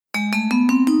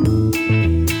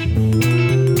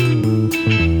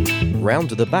Round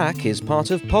the Back is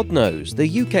part of Podnose,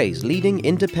 the UK's leading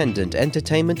independent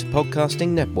entertainment podcasting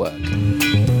network.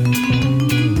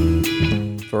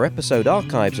 For episode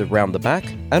archives of Round the Back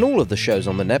and all of the shows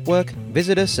on the network,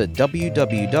 visit us at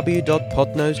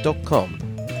www.podnose.com.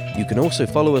 You can also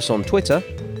follow us on Twitter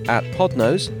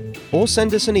 @Podnose or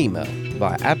send us an email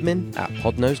via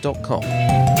admin@podnose.com.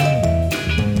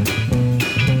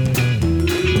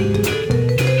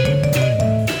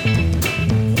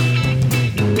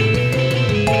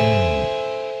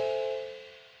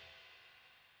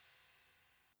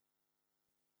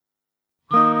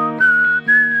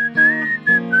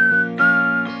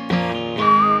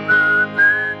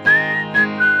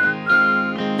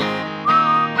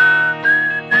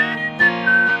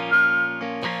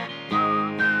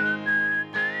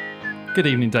 Good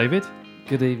evening, David.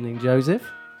 Good evening, Joseph.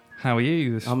 How are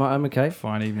you? I'm okay.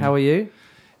 Fine evening. How are you?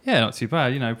 Yeah, not too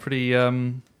bad. You know, pretty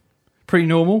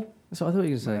normal. That's what I thought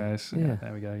you were going to say. Yeah.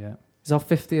 There we go. Yeah. It's our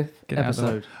 50th Get out of the way.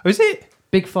 episode. Oh, is it?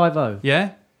 Big 5-0.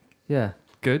 Yeah. Yeah.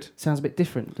 Good. Sounds a bit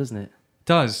different, doesn't it?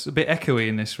 Does a bit echoey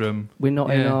in this room. We're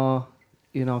not in our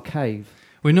cave.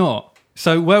 We're not.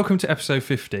 So, welcome to episode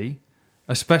 50,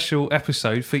 a special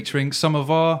episode featuring some of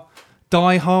our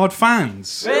die-hard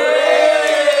fans.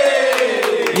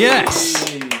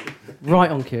 Yes. Right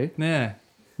on cue. Yeah.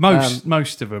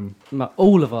 Most of them.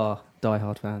 All of our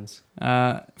die-hard fans.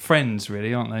 Friends,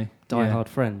 really, aren't they? Die-hard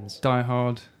friends.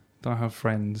 Die-hard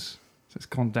friends. So it's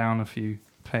gone down a few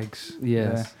pegs.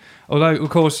 Yes. Yeah. Although, of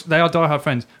course, they are die-hard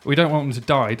friends. We don't want them to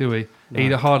die, do we? No.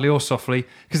 Either hardly or softly.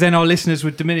 Because then our listeners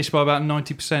would diminish by about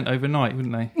 90% overnight,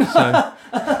 wouldn't they? So,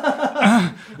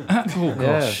 oh,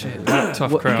 gosh. Shit.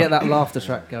 Tough crowd. Get that laughter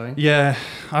track going. Yeah.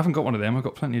 I haven't got one of them. I've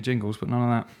got plenty of jingles, but none of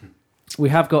that. We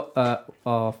have got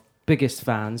our biggest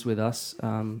fans with us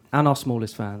and our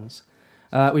smallest fans.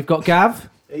 We've got Gav.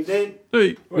 Evening.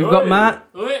 Hey. We've got Matt.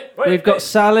 We've got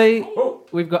Sally.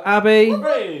 We've got Abby.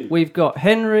 We've got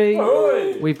Henry.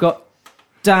 We've got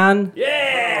Dan.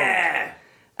 Yeah!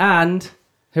 And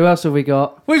who else have we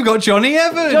got? We've got Johnny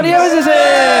Evans. Johnny Evans is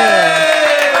here!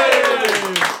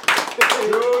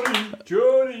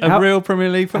 Johnny. A real Premier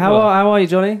League footballer. How are you,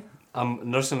 Johnny?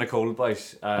 I'm nursing a cold,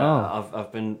 boys.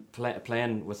 I've been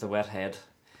playing with the wet head.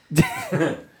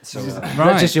 So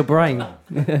Not just your brain.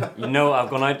 you know, I've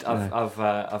gone out. I've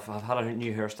had a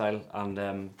new hairstyle, and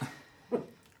the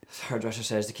hairdresser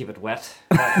says to keep it wet.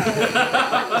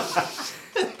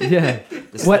 Yeah.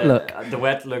 Wet look. The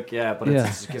wet look, yeah, but Yeah.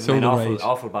 it's giving all me an the rage.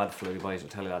 awful bad flu, boys. I'll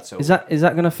tell you that. So Is that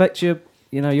going to affect your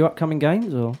upcoming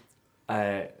games or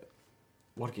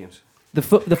what games? the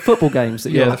football games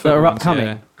that Yeah, that are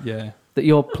upcoming Yeah. that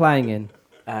you're playing in?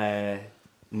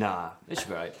 Nah, it should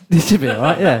be right. This should be all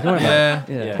right. Yeah. Don't worry about Yeah. it.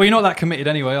 Yeah. Yeah. Well, you're not that committed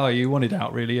anyway, are you? You wanted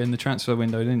out, really, in the transfer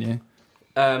window, didn't you?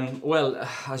 Well,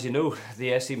 as you know, the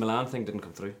AC Milan thing didn't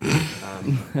come through.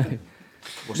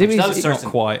 Which Did I'm we- still It's Not searching.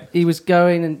 quite. He was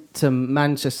going to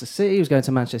Manchester City. He was going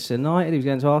to Manchester United. He was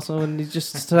going to Arsenal, and he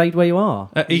just stayed where you are.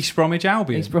 At East Bromwich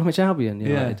Albion. East Bromwich Albion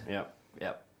United. Yeah.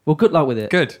 Well, good luck with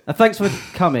it. Good. Thanks for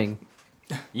coming.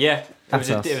 Yeah, it was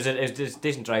At us. a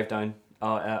decent drive down,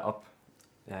 up.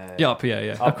 Yeah,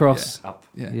 yeah. Up, Across. Up.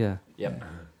 Yeah. Yeah. Yep.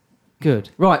 Good.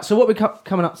 Right. So what we're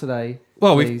coming up today?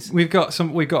 Well, please? we've got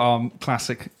our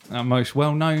classic, most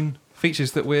well-known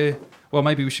features that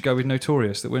maybe we should go with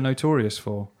notorious, that we're notorious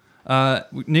for.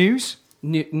 News.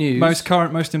 News. Most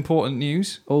current, most important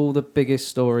news. All the biggest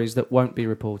stories that won't be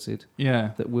reported,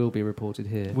 Yeah. that will be reported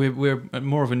here. We're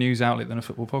more of a news outlet than a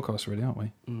football podcast, really, aren't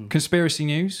we? Conspiracy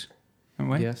news,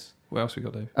 haven't we? Yes. What else we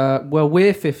got, Dave? Well,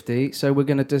 we're 50, so we're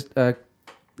going to just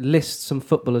list some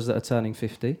footballers that are turning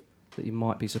 50 that you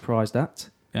might be surprised at.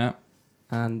 Yeah.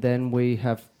 And then we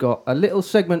have got a little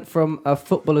segment from a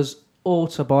footballer's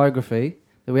autobiography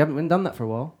that we haven't been done that for a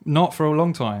while. Not for a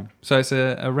long time. So it's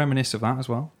a reminisce of that as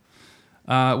well.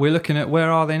 We're looking at where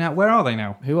are they now?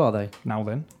 Who are they? Now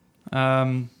then.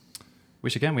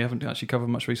 Which again, we haven't actually covered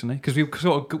much recently because we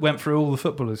sort of went through all the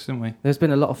footballers, didn't we? There's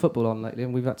been a lot of football on lately,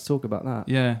 and we've had to talk about that.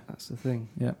 Yeah. That's the thing.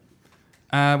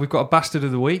 Yeah. We've got a bastard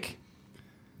of the week.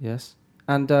 Yes.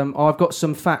 And I've got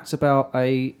some facts about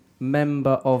a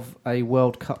member of a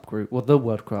World Cup group, or the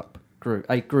World Cup group,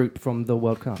 a group from the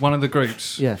World Cup. One of the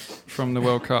groups Yes. from the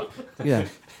World Cup. Yeah.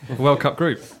 World Cup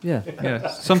group. Yeah. Yeah.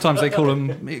 Sometimes they call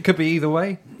them. It could be either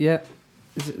way. Yeah.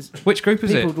 Which group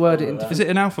is People it? word it into. Is it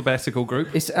an alphabetical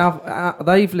group? It's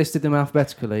they've listed them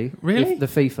alphabetically. Really? The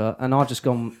FIFA, and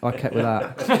I kept with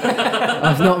that.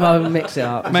 I've not mixed it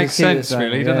up. Makes Just keep it the sense, same.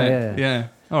 really, doesn't it? Yeah.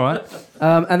 All right.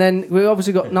 And then we've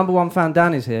obviously got number one fan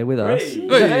Dan is here with us.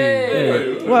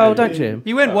 Well, don't you?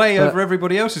 You went way over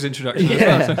everybody else's introduction as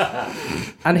well. So.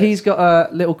 And he's got a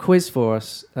little quiz for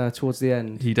us towards the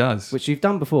end, He does. which you've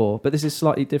done before, but this is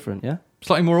slightly different, yeah?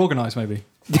 Slightly more organised, maybe.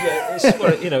 Yeah,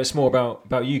 it's more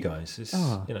about you guys. It's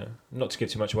not to give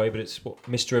too much away, but it's what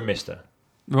Mr. and Mr.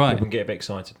 Right. People can get a bit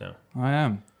excited now. I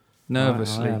am.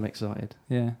 Nervously. I am excited.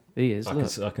 Yeah. He is. I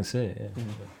can see it.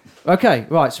 Yeah. Okay,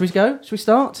 right. Should we go? Should we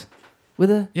start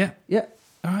with a? Yeah. Yeah.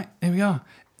 All right, here we are.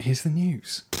 Here's the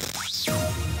news.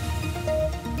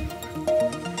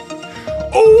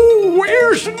 Oh,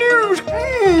 here's the news.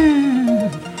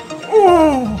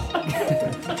 Oh.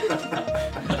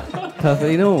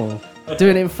 Perfectly normal.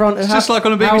 Doing it in front of. It's just like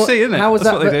on the BBC, isn't it? How was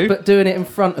That's that? what they do. But doing it in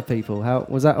front of people. How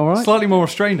was that? All right. Slightly more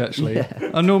restrained, actually.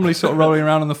 Yeah. I'm normally sort of rolling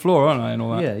around on the floor, aren't I, and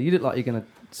all that. Yeah. You look like you're gonna.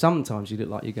 Sometimes you look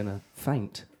like you're gonna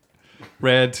faint.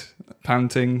 Red,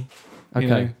 panting. Okay. You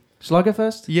know. Shall I go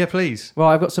first? Yeah, please.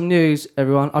 Right. I've got some news,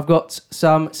 everyone. I've got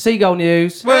some seagull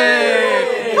news.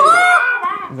 Thank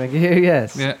you.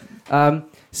 Yes. Yeah.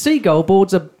 Seagull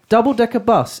boards a double-decker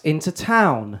bus into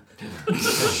town.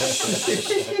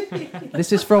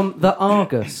 This is from the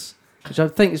Argus, which I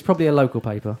think is probably a local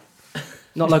paper,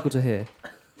 not local to here.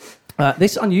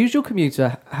 This unusual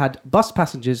commuter had bus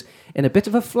passengers in a bit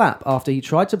of a flap after he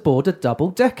tried to board a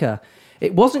double-decker.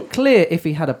 It wasn't clear if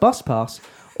he had a bus pass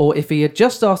or if he had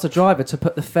just asked the driver to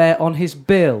put the fare on his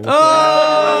bill.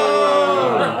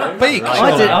 Oh! Beak.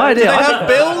 I did. Do they have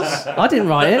bills? I didn't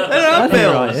write it. They don't have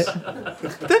bills. It.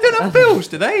 They don't have bills,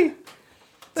 do they?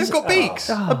 They've got beaks.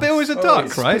 A bill is a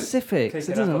duck, right? Specific. It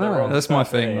doesn't matter. That's my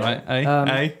thing,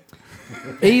 right?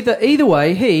 Either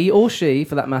way, he or she,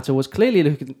 for that matter, was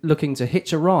clearly looking to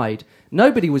hitch a ride.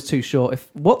 Nobody was too sure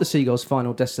what the Seagull's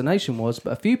final destination was,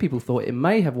 but a few people thought it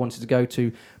may have wanted to go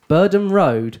to Burdham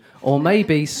Road or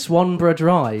maybe Swanborough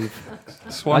Drive.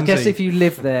 Swansea. I guess if you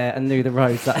lived there and knew the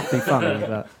roads, that would be funny.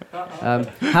 But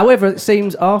however, it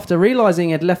seems after realising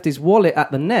he had left his wallet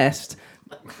at the Nest.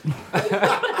 Well,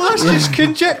 that's just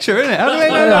conjecture, isn't it? How do they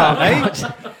know that,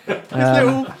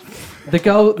 eh?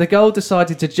 The goal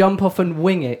decided to jump off and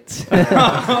wing it.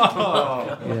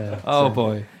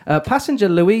 Boy. Passenger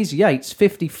Louise Yates,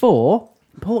 54,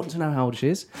 important to know how old she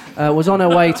is, was on her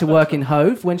way to work in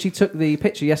Hove when she took the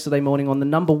picture yesterday morning on the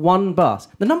number 1 bus.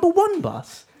 The number 1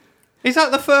 bus? Is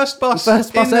that the first bus?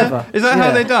 First bus ever. Is that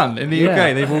how they're done in the Yeah.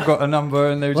 UK? They've all got a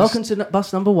number and they're Welcome to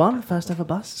bus number 1, first ever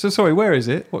bus. So sorry, where is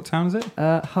it? What town is it?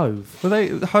 Hove. Were they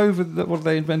Hove? What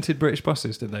they invented British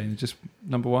buses? Did they just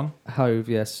number 1? Hove,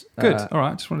 yes. Good. All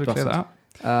right. Just wanted to clear that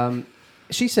up.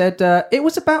 She said it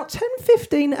was about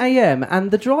 10:15 a.m. and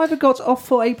the driver got off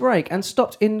for a break and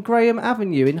stopped in Graham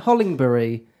Avenue in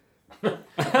Hollingbury.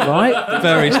 Right?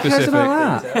 Very Who cares specific.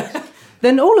 about that?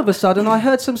 Then all of a sudden I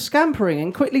heard some scampering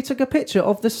and quickly took a picture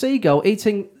of the seagull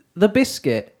eating the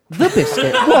biscuit. The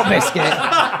biscuit? What biscuit?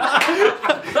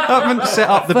 I haven't set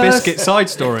up the First- biscuit side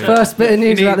story. First bit of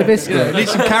news about the Yeah, biscuit. need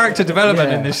some character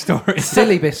development Yeah. in this story.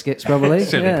 Silly biscuits, probably.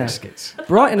 Silly Yeah. biscuits.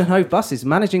 Brighton and Hove Buses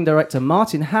managing director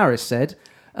Martin Harris said,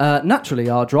 naturally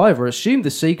our driver assumed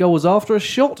the seagull was after a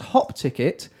short hop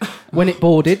ticket when it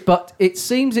boarded, but it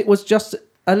seems it was just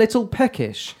a little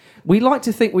peckish. We like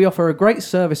to think we offer a great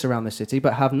service around the city,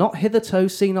 but have not hitherto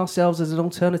seen ourselves as an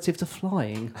alternative to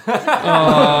flying.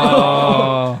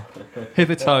 Oh,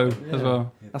 hitherto as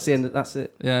well. That's the end. That's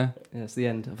it. Yeah. Yeah, it's the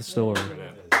end of the story. We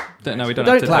don't Don't have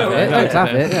to clap do it. Don't clap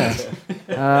it.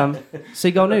 Yeah.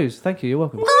 Seagull News. Thank you. You're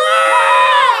welcome.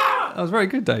 That was very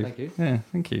good, Dave. Thank you. Yeah,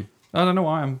 thank you. I don't know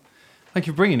why I'm. Thank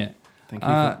you for bringing it. Thank you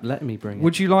for letting me bring it.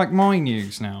 Would you like my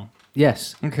news now?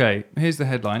 Yes. Okay, here's the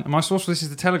headline. My source for this is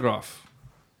The Telegraph.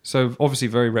 So, obviously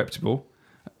very reputable.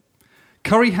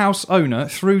 Curry house owner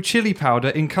threw chili powder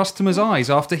in customer's eyes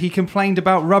after he complained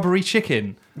about rubbery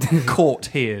chicken. Court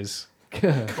hears.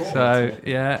 So,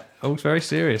 yeah, all very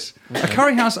serious. A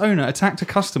curry house owner attacked a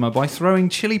customer by throwing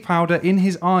chili powder in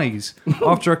his eyes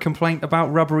after a complaint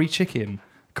about rubbery chicken.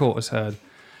 Court has heard.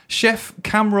 Chef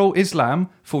Kamrul Islam,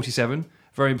 47,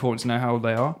 very important to know how old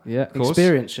they are. Yeah. of course.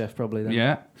 Experienced chef, probably then.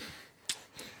 Yeah.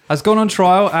 Has gone on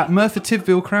trial at Merthyr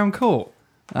Tydfil Crown Court,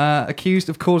 accused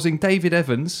of causing David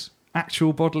Evans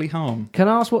actual bodily harm. Can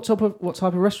I ask what type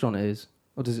of restaurant it is,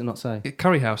 or does it not say?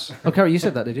 Curry house. Oh, curry. You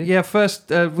said that, did you? Yeah, first.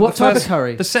 What type of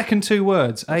curry? The second 2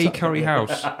 words. Curry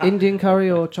house. Indian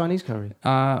curry or Chinese curry?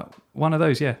 One of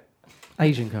those, yeah.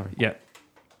 Asian curry. Yeah.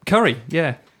 Curry,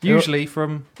 yeah. Usually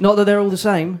from. Not that they're all the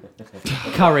same.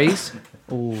 Curries.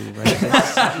 Oh,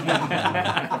 racist.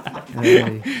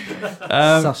 Hey.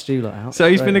 Sussed you lot out. So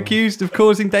he's been Very accused of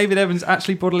causing David Evans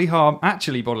actually bodily harm,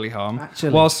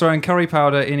 whilst throwing curry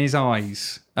powder in his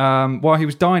eyes. while he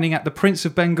was dining at the Prince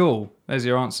of Bengal. There's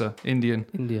your answer, Indian.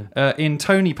 In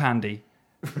Tony Pandy.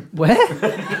 Where?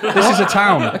 This is a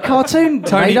town. A cartoon.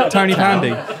 Tony made up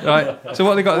Pandy. Right. So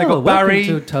what they got? They got welcome Barry,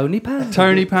 to Tony Pandy.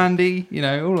 Tony Pandy. You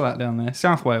know, all of that down there.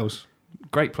 South Wales,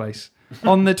 great place.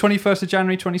 On the 21st of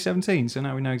January 2017. So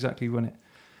now we know exactly when it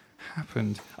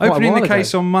happened. Quite a Opening the while case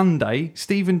ago. on Monday,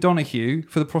 Stephen Donoghue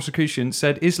for the prosecution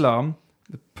said Islam,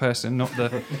 the person, not the,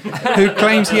 who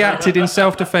claims he acted in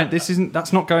self-defense.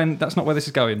 That's not where this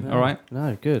is going. No, all right.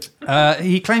 No, good.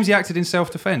 He claims he acted in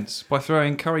self-defense by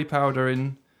throwing curry powder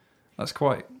in. That's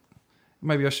quite.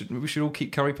 Maybe we should all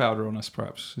keep curry powder on us,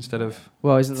 perhaps, instead of.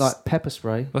 Well, isn't it like pepper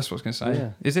spray? That's what I was going to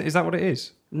say. Yeah. Is that what it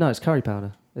is? No, it's curry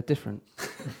powder. They're different.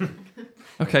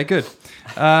 Okay, good.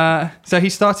 So he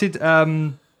started.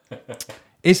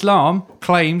 Islam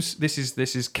claims this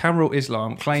is Kamrul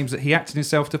Islam claims that he acted in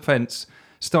self-defense.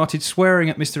 Started swearing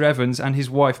at Mr. Evans and his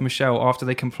wife Michelle after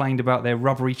they complained about their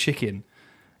rubbery chicken.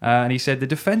 And he said the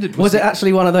defendant Was it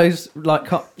actually one of those like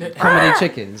comedy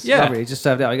chickens? Yeah. Rubbery, he just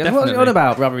served it out. He goes, "What's it Definitely. on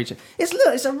about rubbery chicken?"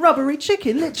 It's a rubbery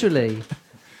chicken, literally.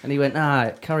 And he went,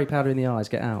 curry powder in the eyes,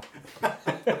 get out.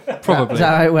 probably? Is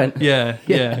that how it went? Yeah.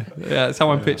 That's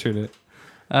how I'm picturing it.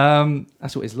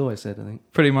 That's what his lawyer said, I think.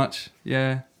 Pretty much,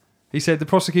 yeah. He said the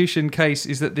prosecution case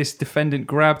is that this defendant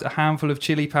grabbed a handful of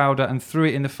chili powder and threw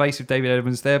it in the face of David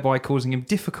Evans, thereby causing him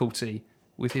difficulty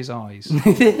with his eyes,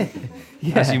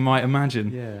 Yeah. as you might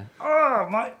imagine. Yeah. Oh,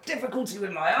 my difficulty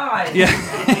with my eyes.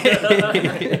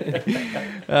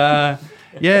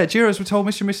 Yeah, jurors were told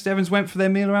Mr. and Mrs. Evans went for their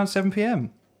meal around 7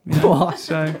 p.m. What?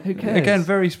 So, Who cares? again,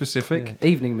 very specific. Yeah.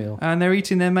 Evening meal. And they're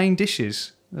eating their main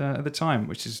dishes at the time,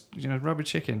 which is, rubber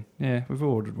chicken. Yeah, we've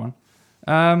all ordered one.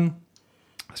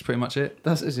 That's pretty much it.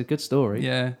 That's a good story.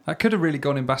 Yeah, that could have really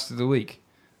gone in Bastard of the Week,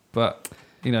 but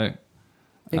It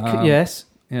could, yes.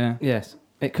 yeah. Yes.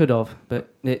 It could have, but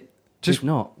it Just did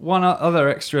not. One other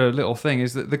extra little thing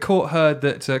is that the court heard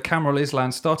that Kamrul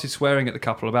Islam started swearing at the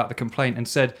couple about the complaint and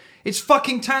said, "It's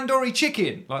fucking tandoori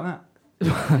chicken," like that.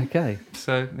 Okay.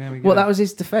 So there we go. Well, that was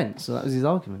his defence. So that was his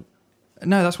argument.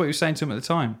 No, that's what he was saying to him at the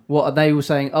time. What they were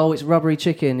saying? Oh, it's rubbery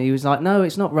chicken. He was like, no,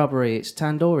 it's not rubbery. It's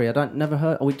tandoori. Never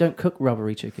heard. Oh, we don't cook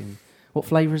rubbery chicken. What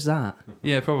flavour is that?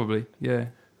 Yeah, probably. Yeah,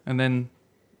 and then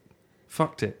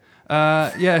fucked it.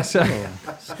 Yeah, so,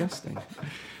 Oh, disgusting.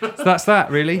 so that's that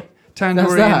really.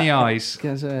 Tandoori that. in the eyes.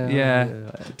 Yeah,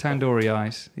 You tandoori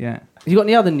eyes. Yeah. got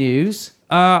any other news?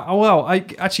 Well,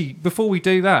 actually, before we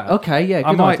do that, Okay, yeah. Good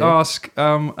I might idea. ask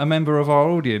a member of our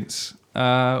audience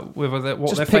what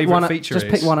Just their pick one favourite at- feature just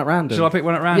is. pick one at random. Shall I pick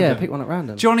one at random? Yeah, pick one at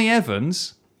random. Johnny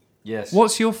Evans, Yes.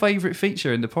 what's your favourite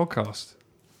feature in the podcast?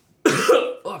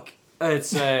 Look,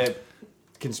 it's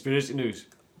conspiracy news.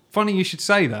 Funny you should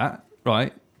say that,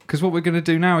 right? Because what we're going to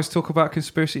do now is talk about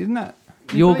conspiracy, isn't that?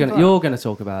 Can You're believe gonna that?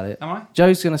 talk about it. Am I?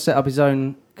 Joe's gonna set up his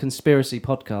own conspiracy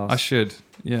podcast. I should.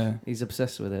 Yeah. He's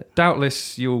obsessed with it.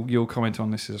 Doubtless, you'll comment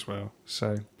on this as well.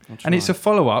 So, I'll and it's try. a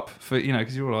follow up for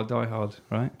because you're all Die Hard,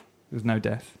 right? There's no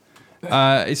death.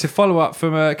 It's a follow up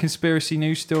from a conspiracy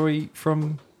news story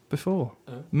from before.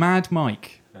 Mad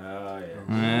Mike. Oh,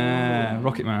 yeah.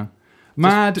 Rocket Man.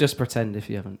 Mad. Just pretend if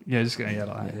you haven't. Yeah, just gonna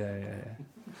like that. Yeah.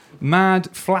 Mad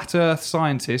flat Earth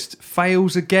scientist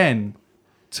fails again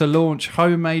to launch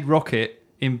homemade rocket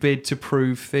in bid to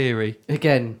prove theory.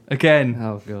 Again.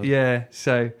 Oh god. Yeah.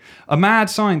 So a mad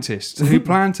scientist who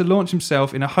planned to launch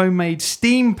himself in a homemade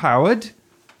steam-powered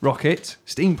rocket.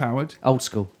 Steam-powered. Old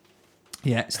school.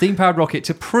 Yeah. Steam-powered rocket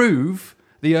to prove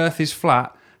the Earth is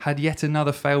flat had yet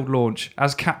another failed launch,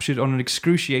 as captured on an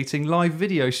excruciating live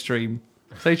video stream.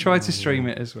 So he tried to stream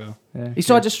it as well. Yeah. He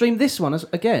tried to stream this one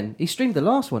again. He streamed the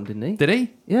last one, didn't he? Did he?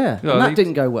 Yeah. Well, and that they-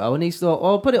 didn't go well. And he's thought,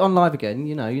 oh, I'll put it on live again.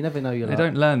 You never know. They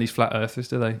don't learn these flat earthers,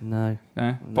 do they? No.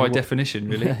 By what- definition,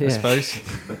 really, I Yeah. suppose.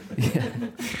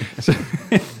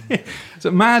 So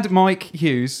Mad Mike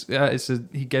Hughes,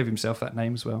 he gave himself that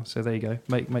name as well. So there you go.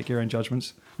 Make your own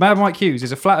judgments. Mad Mike Hughes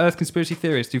is a flat Earth conspiracy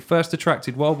theorist who first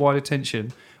attracted worldwide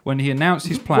attention when he announced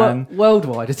his plan.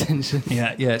 Worldwide attention.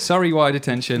 Yeah, sorry-wide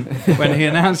attention when he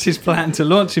announced his plan to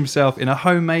launch himself in a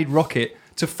homemade rocket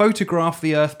to photograph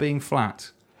the Earth being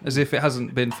flat, as if it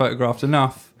hasn't been photographed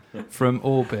enough from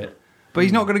orbit. But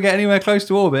he's not going to get anywhere close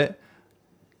to orbit.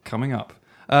 Coming up.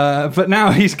 But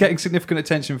now he's getting significant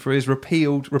attention for his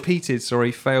repeated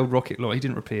failed rocket launch. He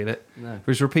didn't repeal it. No.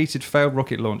 For his repeated failed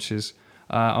rocket launches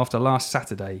after last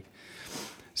Saturday.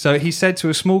 So he said to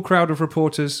a small crowd of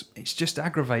reporters, "It's just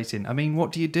aggravating. I mean,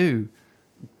 what do you do?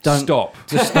 Don't Stop.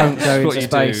 Just don't go That's what into you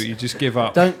space. do. You just give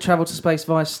up. Don't travel to space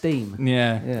via steam.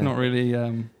 Yeah, Yeah. not really.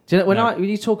 Do you know, when No.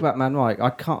 you talk about Man Mike,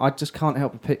 I just can't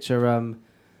help but picture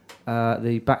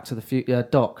the Back to the Future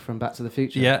Doc from Back to the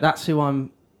Future. Yeah. That's who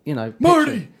I'm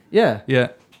Marty! picture. Yeah. Yeah.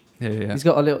 Yeah. He's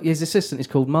got a little. His assistant is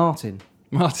called Martin.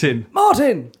 Martin.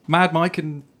 Mad Mike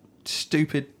and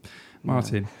stupid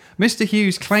Martin. Mr.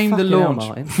 Hughes claimed the Fucking hell, launch.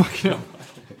 Martin. Fucking hell.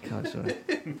 God,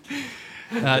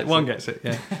 sorry. One gets it,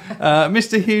 yeah.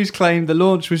 Mr. Hughes claimed the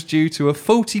launch was due to a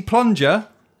faulty plunger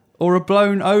or a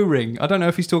blown O-ring. I don't know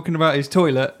if he's talking about his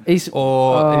toilet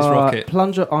or his rocket.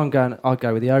 Plunger. I'd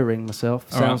go with the O-ring myself.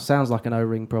 All right. Sounds like an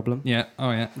O-ring problem. Yeah.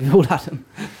 Oh, yeah. We've all had them.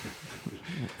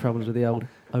 Problems with the old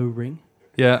O-ring.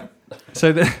 Yeah.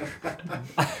 So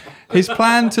his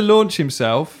plan to launch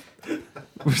himself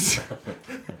was...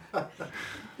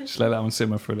 Just let that one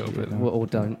simmer for a little bit. Then. Or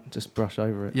don't. Just brush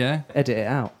over it. Yeah? Edit it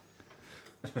out.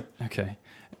 Okay.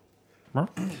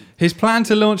 His plan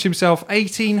to launch himself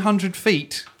 1,800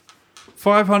 feet,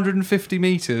 550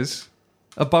 metres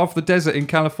above the desert in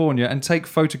California and take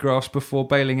photographs before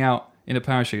bailing out in a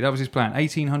parachute. That was his plan,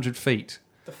 1,800 feet.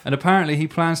 And apparently he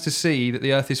plans to see that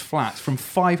the Earth is flat from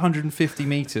 550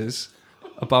 metres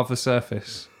above the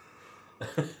surface.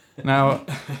 Now,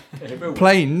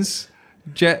 planes...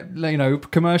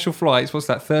 commercial flights, what's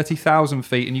that, 30,000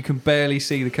 feet, and you can barely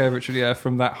see the curvature of the Earth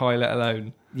from that high, let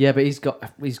alone. Yeah, but he's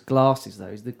got his glasses,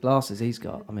 though. The glasses he's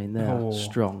got, I mean, they're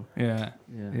strong. Yeah.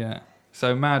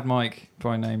 So Mad Mike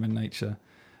by name and nature.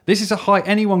 This is a height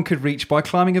anyone could reach by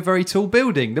climbing a very tall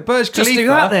building. The Burj Khalifa do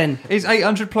that, then. is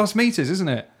 800 plus metres, isn't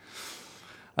it?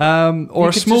 Or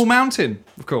a small mountain,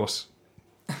 of course.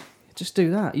 Just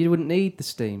do that. You wouldn't need the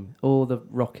steam or the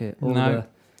rocket or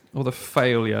Or the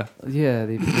failure.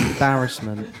 the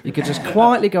embarrassment. You could just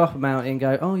quietly go up a mountain and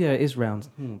go, oh yeah, it is round.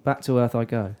 Back to Earth I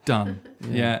go. Done.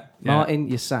 Yeah. Martin,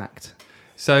 you're sacked.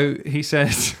 So he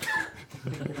says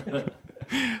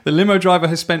the limo driver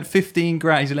has spent 15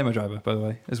 grand. He's a limo driver, by the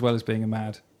way, as well as being a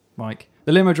Mad Mike.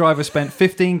 The limo driver spent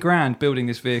 15 grand building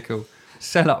this vehicle.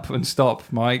 Sell up and stop,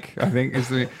 Mike, I think is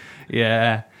the...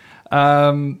 Yeah.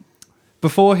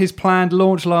 Before his planned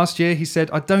launch last year, he said,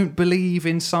 I don't believe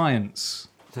in science.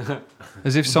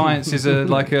 As if science is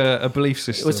a belief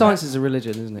system. Well, science is a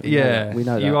religion, isn't it? We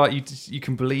know that. You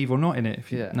can believe or not in it.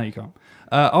 No, you can't.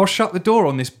 I'll shut the door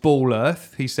on this ball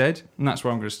Earth, he said, and that's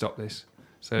where I'm going to stop this.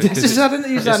 So I didn't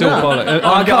use that. It's all bollocks.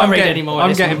 I can't read any more.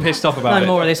 I'm getting pissed off about it.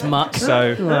 No more of this muck.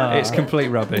 So it's complete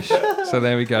rubbish. So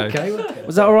there we go. Okay.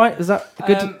 Was that all right? Is that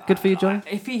good for you, John?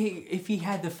 If he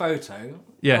had the photo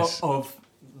of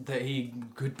that he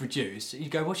could produce, you'd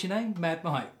go, "What's your name, Mad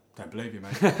Mike?" Don't believe you,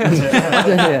 mate.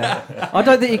 Yeah. I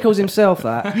don't think he calls himself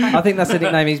that. I think that's the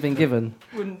nickname he's been given.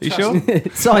 You sure?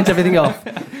 Signs everything off.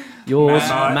 Yours,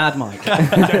 Mad Mike.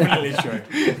 Definitely true.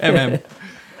 MM.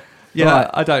 Yeah, Right.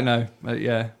 I don't know.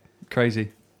 Yeah,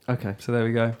 crazy. Okay. So there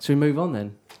we go. Should we move on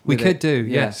then? We with could it? do,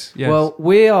 Yeah. yes. Yes. Well,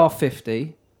 we are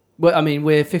 50. Well, I mean,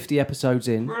 we're 50 episodes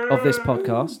in of this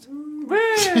podcast.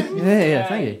 yeah,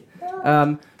 thank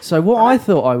you. So what I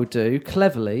thought I would do,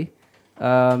 cleverly,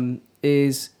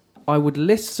 is I would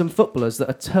list some footballers that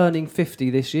are turning 50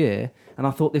 this year, and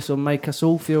I thought this will make us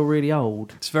all feel really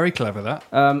old. It's very clever, that.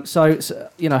 So,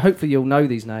 hopefully you'll know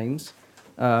these names.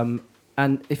 And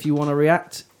if you want to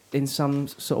react in some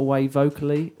sort of way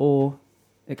vocally or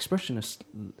expressionally,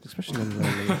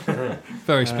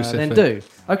 Very specific. then do.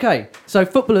 Okay, so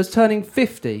footballers turning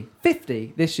 50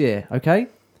 this year, okay?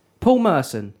 Paul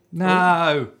Merson.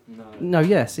 No. No,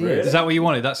 yes, he is. Is that what you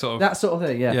wanted? That sort of... That sort of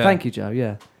thing, yeah. Yeah. Thank you, Joe,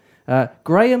 yeah.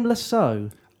 Graham Lasso.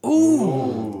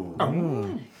 Ooh.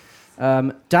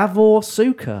 Davor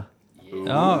Suker.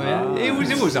 Oh, yeah.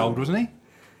 It was old, wasn't he?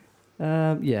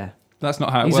 Yeah. That's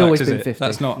not how it He's works, always is been it? 50.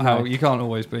 That's not No. how... You can't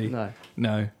always be. No.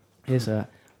 No. Here's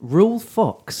Rule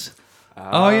Fox.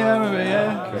 Oh,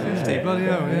 yeah. 50, bloody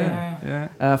hell,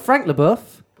 yeah. Frank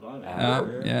Leboeuf.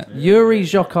 Yeah. Yuri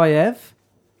Zhokayev.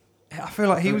 I feel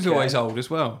like he was always old as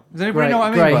well. Does anybody know what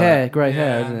I mean by Grey that?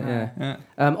 hair, isn't it? Yeah.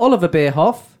 Yeah. Oliver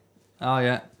Bierhoff. Oh,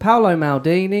 yeah. Paolo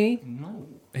Maldini.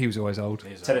 He was always old.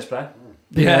 Tennis player.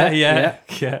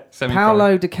 Yeah. Semi-pro.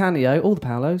 Paolo Di Canio. All the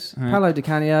Paolos. Yeah. Paolo Di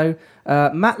Canio.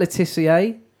 Matt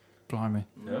Letitia. Blimey.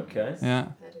 Okay. Yeah.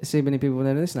 See many people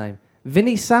know this name.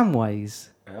 Vinny Samways.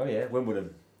 Oh yeah,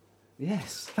 Wimbledon.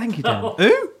 Yes. Thank you, Dan.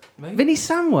 Who? Vinny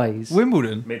Samways.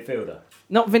 Wimbledon. Midfielder.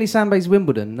 Not Vinny Samways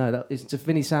Wimbledon. No, that is just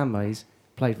Vinny Samways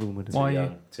played for Wimbledon.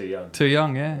 Why? Too young. Too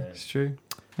young, yeah. It's true.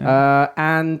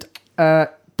 And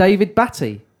David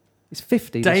Batty. He's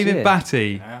 50 this David year.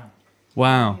 Batty. Yeah.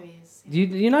 Wow.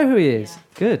 You know who he is? Yeah.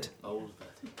 Good.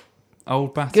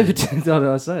 Old Batty. Good. What did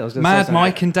I say? I was gonna Mad say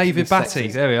Mike and David Sexist. Batty.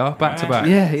 There we are. Back to back.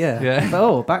 Yeah, yeah. Yeah.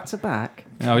 Oh, back to back.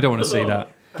 No, we don't want to see that.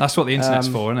 That's what the internet's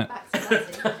for, isn't it?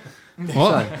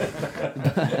 What?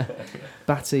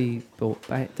 Batty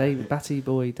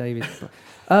Boy, David.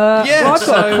 Yeah, well, I've got a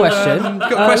so, question.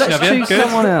 got a question, let's have you? choose Good.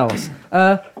 someone else.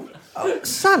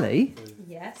 Sally,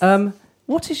 Yes.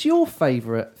 what is your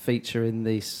favourite feature in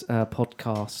this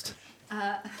podcast?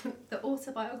 The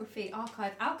autobiography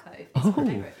archive alcove is Oh. my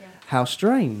favourite. Yeah. How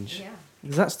strange. Yeah.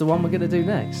 Because that's the one we're going to do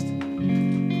next.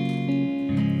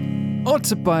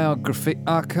 Autobiography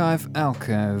Archive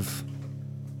Alcove.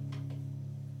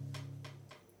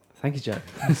 Thank you, Joe.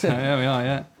 So there we are,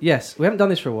 yeah. Yes, we haven't done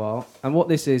this for a while, and what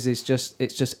this is just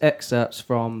excerpts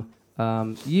from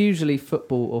usually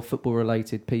football or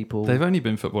football-related people. They've only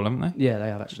been football, haven't they? Yeah, they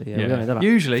have actually. Yeah, Yeah. we've only done about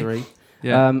Usually. 3.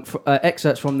 Yeah.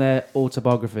 Excerpts from their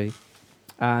autobiography,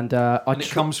 and And it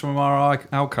comes from our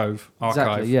alcove archive.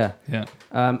 exactly, yeah. Yeah.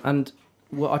 And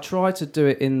I try to do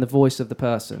it in the voice of the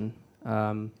person.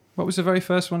 What was the very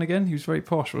first one again? He was very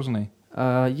posh, wasn't he?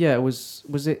 Yeah, was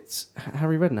it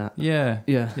Harry Redknapp? Yeah.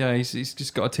 Yeah. Yeah, he's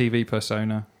just got a TV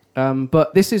persona.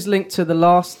 But this is linked to the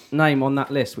last name on that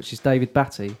list, which is David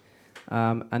Batty.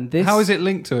 And this. How is it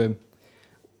linked to him?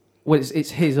 Well,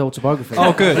 it's his autobiography.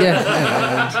 Oh, good.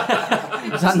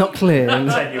 Yeah. Is that not clear?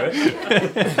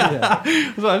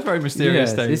 That's very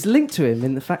mysterious, Yes, Dave. it's linked to him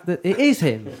in the fact that it is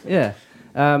him. Yeah.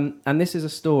 And this is a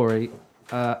story.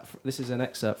 This is an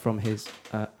excerpt from his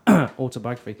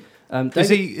autobiography.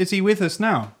 Is he with us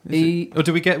now? Or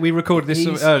did we recorded this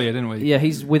earlier, didn't we? Yeah,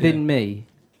 he's within me.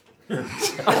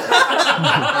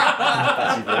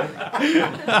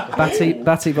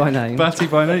 Batty by name. Batty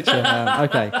by nature.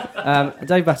 Okay.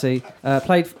 Dave Batty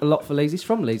played a lot for Leeds. He's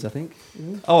from Leeds, I think.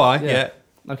 Oh, Okay. yeah.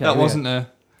 That yeah. wasn't a...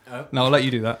 No, I'll let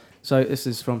you do that. So this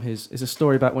is from his... It's a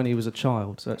story about when he was a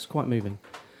child, so it's quite moving.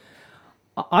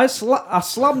 I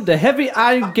slammed a heavy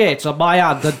iron gate on my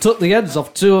hand and took the ends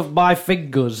off 2 of my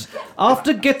fingers.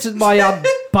 After getting my hand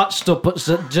patched up at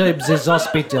St James's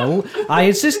Hospital, I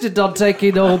insisted on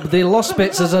taking home the lost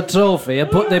bits as a trophy and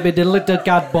put them in a little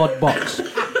cardboard box.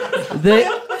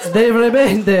 They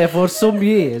remained there for some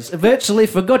years, virtually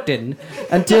forgotten,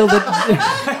 until the...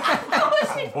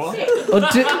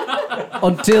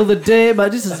 until the day...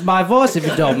 This is my voice, if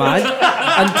you don't mind.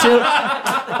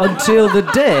 Until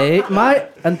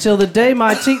the day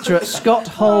my teacher at Scott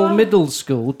Hall Middle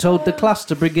School told the class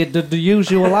to bring in the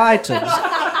usual items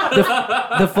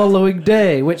the following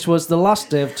day, which was the last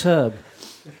day of term.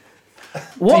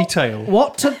 Detail.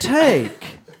 What to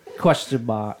take? Question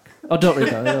mark. Oh, don't read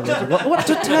that. What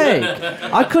to take?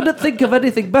 I couldn't think of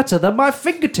anything better than my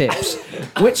fingertips,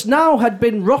 which now had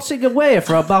been rotting away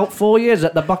for about 4 years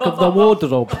at the back of the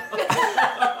wardrobe.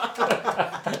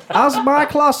 As my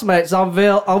classmates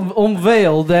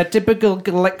unveiled their typical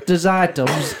collector's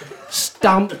items,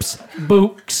 stamps,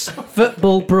 books,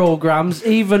 football programmes,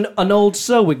 even an old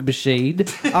sewing machine,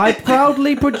 I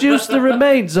proudly produced the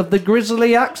remains of the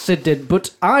grisly accident,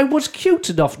 but I was cute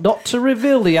enough not to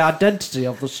reveal the identity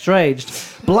of the strange,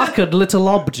 blackened little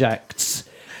objects.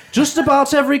 Just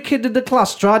about every kid in the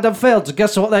class tried and failed to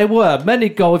guess what they were, many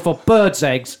going for birds'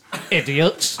 eggs.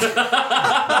 Idiots.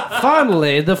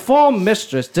 Finally, the form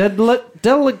mistress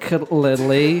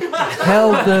delicately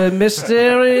held the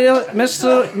mystery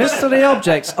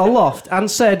objects aloft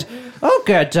and said,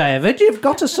 "Okay, David, you've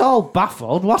got us all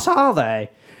baffled. What are they?"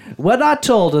 When I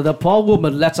told her, the poor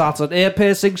woman let out an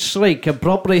ear-piercing shriek and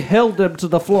promptly hurled them to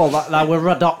the floor like they were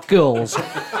red hot coals.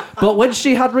 But when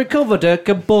she had recovered her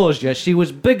composure, she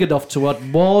was big enough to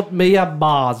award me a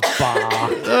Mars bar.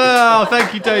 Oh,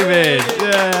 thank you, David.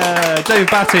 Yeah, David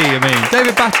Batty,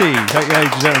 David Batty,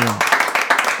 ladies and gentlemen.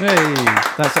 Hey.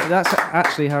 That's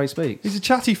actually how he speaks. He's a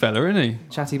chatty fella, isn't he?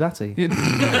 Chatty Batty.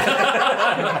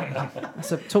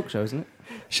 That's a talk show, isn't it?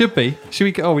 Should be.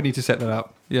 Should we? We need to set that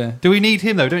up. Yeah. Do we need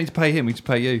him though? Don't need to pay him. We just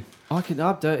pay you. I'll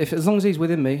do it. As long as he's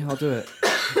within me, I'll do it.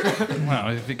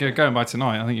 Well, if you're going by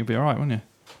tonight, I think you'll be all right, won't you?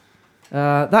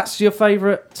 That's your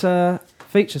favourite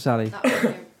feature, Sally.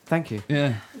 Thank you.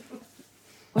 Yeah.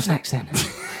 What's next then?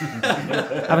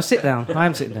 Have a sit down. I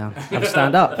am sitting down. Have a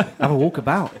stand up. Have a walk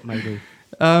about, maybe.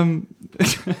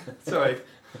 Sorry.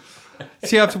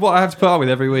 See, what I have to put up with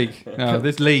every week. No,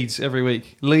 there's Leeds every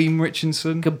week. Liam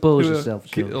Richardson. Compose yourself,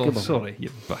 Sean. Oh, Come on. sorry,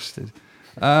 you bastard.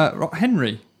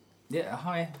 Henry. Yeah,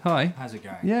 hi. Hi. How's it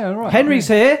going? Yeah, all right. Henry's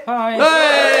here. Hi.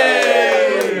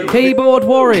 Hey! Keyboard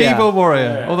warrior. Keyboard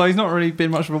warrior. Although he's not really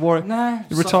been much of a warrior. No.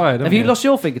 He's retired. Have you lost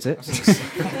your fingertips?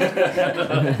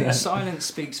 Silence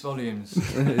speaks volumes.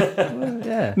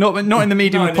 Yeah. Not in the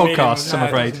medium Not of in the medium podcasts, of- I'm no,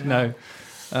 afraid. No.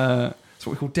 It's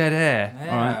what we call dead air.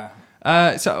 Yeah. All right.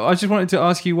 So I just wanted to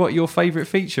ask you what your favourite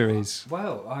feature is.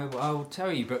 Well, I'll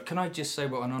tell you, but can I just say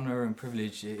what an honour and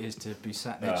privilege it is to be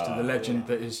sat next to the legend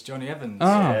that is Johnny Evans,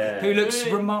 Oh. who looks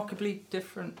remarkably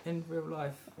different in real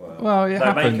life. Well, it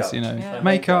happens, makeup. you know. Yeah.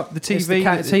 Makeup, the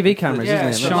TV. It's the TV cameras, Yeah,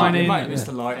 isn't it? shining. It's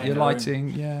the lighting. Your lighting,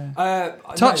 yeah.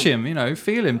 Touch no. him, you know,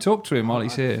 feel him, talk to him while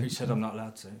he's here. He said I'm not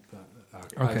allowed to. But,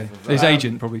 Okay. His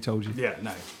agent probably told you. Yeah,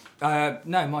 no.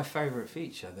 No, my favourite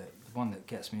feature, the one that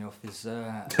gets me off is...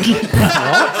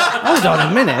 Hold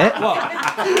on a minute. What?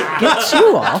 Gets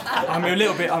you off? I'm a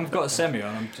little bit... I've got a semi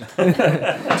on.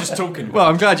 I'm just talking. Well,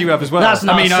 I'm glad you have as well. That's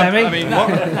not semi. I mean, what?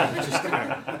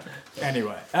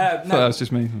 Anyway. That was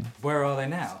just me. Where are they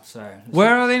now?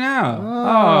 Where are they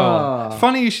now? Oh.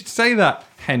 Funny you should say that,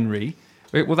 Henry.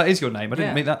 Well, that is your name. I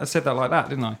didn't mean that. I said that like that,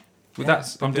 didn't I? Well,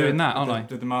 I'm doing that, aren't I?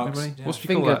 The marks. Yeah. What should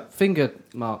you call that? Finger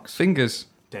marks. Fingers.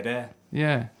 Dead air.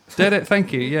 Yeah. Dead air.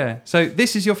 Thank you. Yeah. So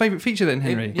this is your favourite feature then,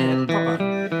 Henry? Yeah, proper.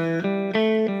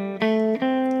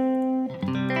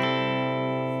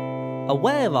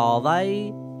 Where are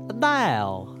they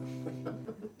now?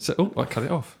 So, I cut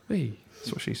it off. Hey,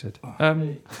 that's what she said.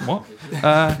 What?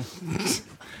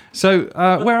 So,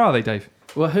 where are they, Dave?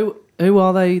 Well, who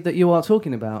are they that you are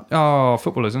talking about? Oh,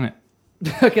 footballers, isn't it?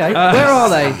 Okay, where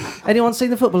are they? Anyone seen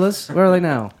the footballers? Where are they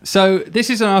now? So this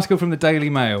is an article from the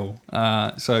Daily Mail.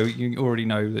 So you already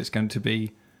know that it's going to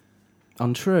be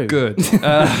untrue. Good.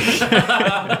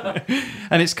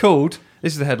 And it's called,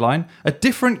 this is the headline, A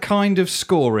Different Kind of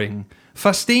Scoring.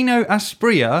 Faustino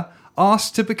Asprilla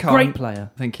asked to become... Great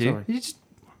player. Thank you.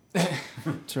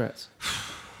 Tourette's.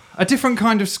 A Different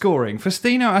Kind of Scoring.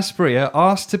 Faustino Asprilla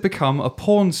asked to become a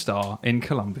porn star in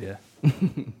Colombia. Do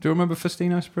you remember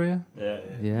Faustino Asprilla?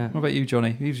 Yeah. What about you,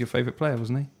 Johnny? He was your favourite player,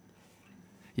 wasn't he?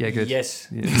 Yeah, good. Yes.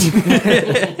 Yeah.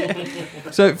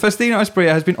 So Faustino Asprilla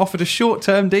has been offered a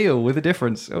short-term deal with a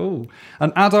difference. Oh,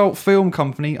 an adult film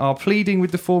company are pleading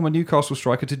with the former Newcastle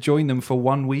striker to join them for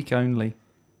 1 week only.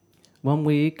 1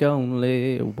 week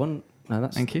only. No,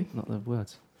 that's Thank you. Not the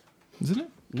words. Isn't it?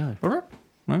 No.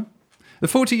 No. The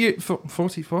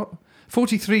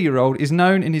 43-year-old is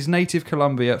known in his native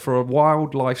Colombia for a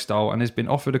wild lifestyle and has been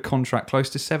offered a contract close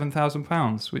to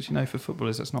 £7,000, which, you know, for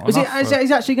footballers, that's not enough. Is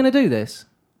he actually going to do this?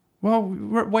 Well,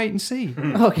 wait and see.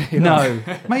 Okay. No,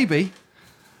 maybe.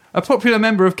 A popular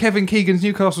member of Kevin Keegan's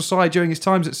Newcastle side during his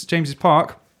times at St James's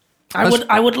Park.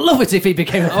 I would love it if he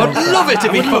became a I would love it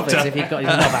if he got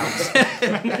his knob out.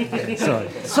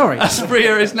 Sorry.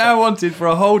 Asprilla is now wanted for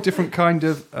a whole different kind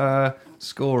of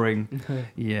scoring.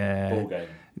 Yeah. Ball game.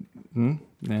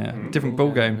 Yeah, different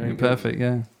ball game. Perfect,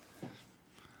 yeah.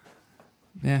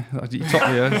 Yeah, you topped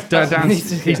me. Dan,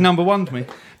 he's number one to me.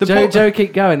 Joe,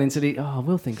 keep going until he... Oh,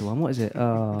 we'll think of one. What is it?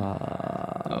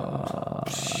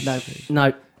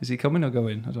 No. Is he coming or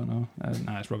going? I don't know.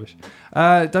 No, it's rubbish.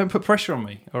 Don't put pressure on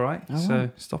me, all right?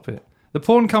 Stop it. The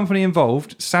porn company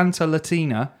involved, Santa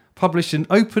Latina, published an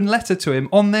open letter to him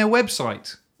on their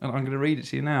website. And I'm going to read it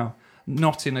to you now.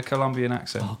 Not in a Colombian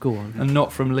accent. Oh, go on. And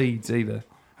not from Leeds either.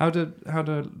 How do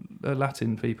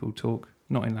Latin people talk?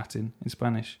 Not in Latin, in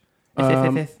Spanish.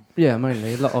 Yeah,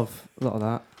 mainly. A lot of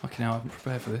that. Okay, now I haven't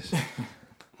prepared for this.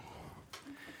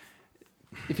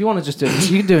 If you want to just do it,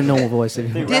 you can do a normal voice.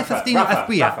 If you want.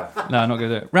 Rafa. No, I'm not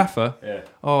going to do it. Rafa? Yeah.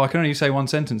 Oh, I can only say one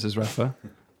sentence as Rafa.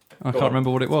 I can't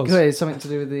remember what it was. It's something to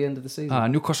do with the end of the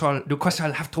season.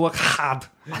 Newcastle have to work hard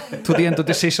to the end of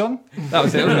the season. That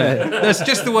was it, wasn't it? There's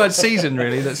just the word season,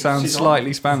 really, that sounds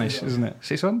slightly Spanish, isn't it?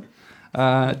 Season?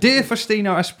 Dear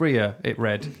Faustino Asprilla, it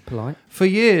read. Polite. For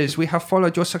years, we have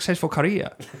followed your successful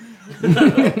career.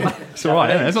 It's all right,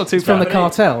 isn't it? It's not too bad. From the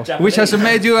cartel. Which has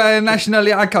made you a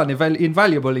nationally icon,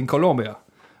 invaluable in Colombia.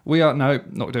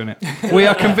 Not doing it. We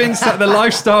are convinced that the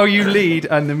lifestyle you lead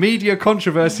and the media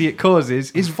controversy it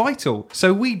causes is vital.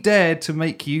 So we dared to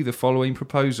make you the following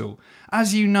proposal.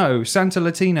 As you know, Santa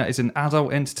Latina is an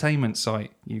adult entertainment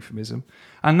site, euphemism,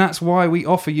 and that's why we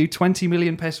offer you 20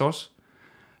 million pesos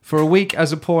for a week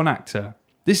as a porn actor.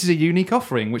 This is a unique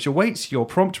offering which awaits your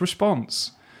prompt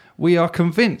response. We are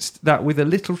convinced that with a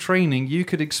little training you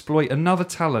could exploit another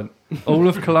talent all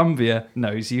of Colombia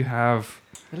knows you have.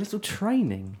 A little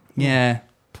training. Yeah,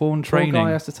 porn training. Poor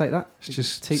guy has to take that. It's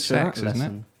just teach sex, that isn't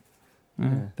lesson. it?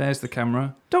 Yeah. There's the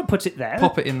camera. Don't put it there.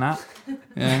 Pop it in that.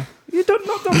 Yeah. You've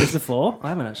not done this before. I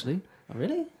haven't actually. Oh,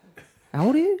 really? How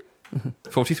old are you?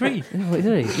 43. Yeah,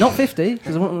 43. Not 50,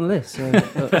 because I wasn't on the list. So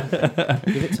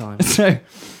give it time. So,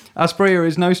 Asprilla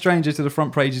is no stranger to the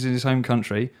front pages in his home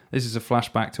country. This is a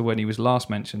flashback to when he was last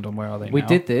mentioned on Where Are They Now? We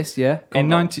did this, yeah. In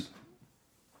 90...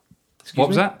 What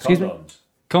was that? Excuse me?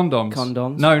 Condoms.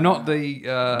 Condoms. No, not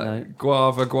the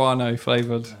guava guano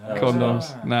flavoured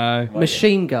condoms. No.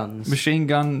 Machine guns. Machine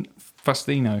gun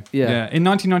Faustino. Yeah. In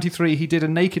 1993, he did a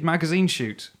naked magazine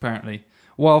shoot, apparently,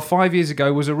 while 5 years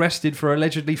ago was arrested for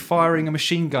allegedly firing a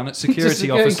machine gun at security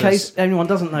Just officers. in case anyone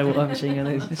doesn't know what a machine gun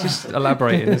is. It's just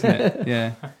elaborating, isn't it?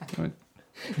 Yeah.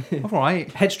 All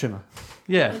right. Hedge trimmer.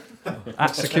 Yeah.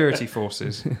 At security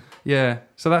forces. Yeah.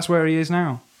 So that's where he is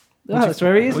now. Oh, that's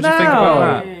where he is what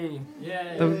now. do you think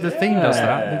about that? The theme does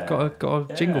that. They've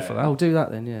got a jingle for that. I'll do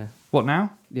that then, yeah. What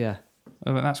now? Yeah.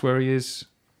 Oh, that's where he is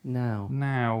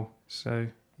now. So.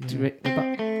 Yeah. Do you-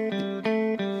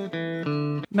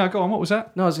 No, go on. What was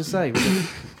that? No, I was going to say,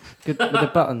 with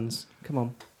the buttons. Come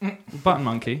on. Button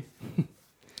monkey.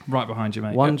 Right behind you,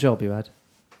 mate. One job you had.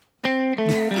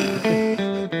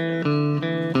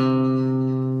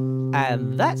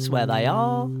 And that's where they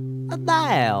are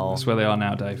now. That's where they are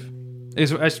now, Dave.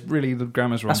 It's really the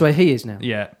grammar's wrong. That's where he is now.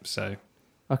 Yeah, so.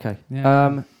 Okay.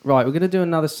 Yeah. Right, we're going to do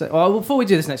another... Well, before we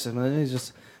do this next segment, let me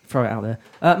just throw it out there.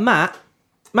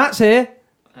 Matt's here.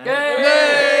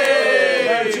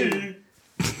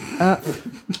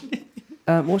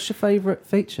 What's your favourite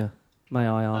feature, may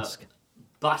I ask?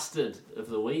 Bastard of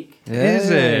the week. Is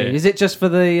it? Is it just for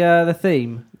the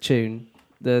theme tune?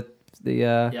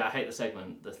 Yeah, I hate the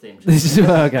segment, the theme. This is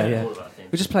okay. Yeah. All about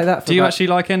themes. We just play that. For Do you actually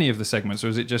like any of the segments, or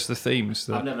is it just the themes?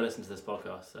 I've never listened to this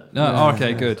podcast. So. No. Yeah.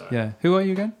 Okay. Good. Sorry. Yeah. Who are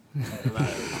you again?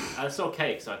 I saw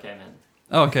Cake, so I came in.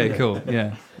 Okay. Cool.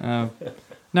 Yeah.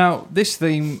 Now this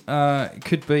theme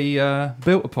could be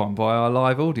built upon by our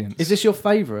live audience. Is this your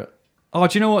favourite? Oh,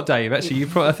 do you know what, Dave? Actually,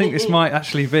 I think this might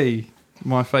actually be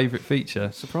my favourite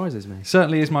feature. Surprises me.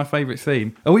 Certainly is my favourite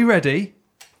theme. Are we ready?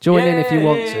 Join in if you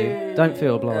want to. Don't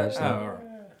feel obliged. Oh, though. all right.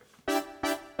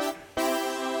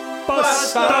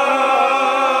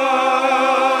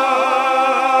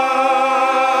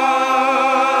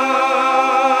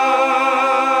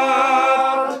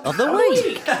 Of the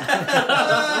week.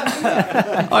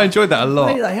 I enjoyed that a lot.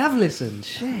 Hey, they have listened.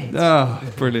 Shit. Oh,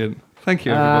 brilliant. Thank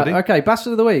you, everybody. Okay,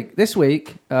 Bastard of the Week. This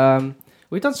week,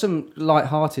 we've done some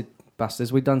light-hearted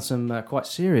bastards. We've done some quite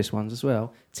serious ones as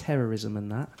well. Terrorism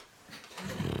and that.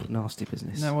 Nasty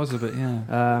business. That was a bit,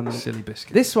 yeah. Silly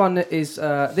biscuit. This one is,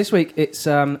 this week, it's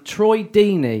Troy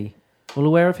Deeney. All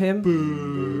aware of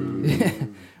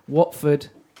him? Watford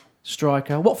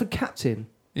striker. Watford captain.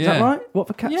 Is that right?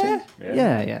 Watford captain?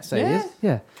 Yeah. So he is.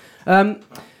 Yeah.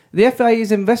 The FA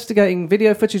is investigating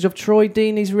video footage of Troy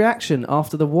Deeney's reaction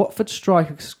after the Watford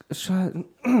striker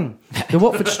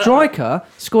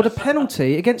scored a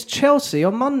penalty against Chelsea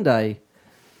on Monday.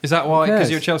 Is that why? Because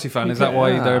you're a Chelsea fan. Is that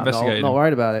why they're investigating? Not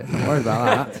worried about it. Not worried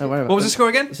about that. Don't worry about What was the score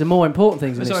again? It's the more important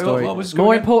things in this story. What was the score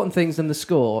More again? important things than the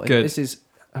score. Good. This is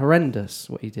horrendous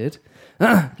what he did.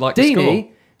 Like the score.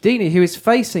 Deeney, who is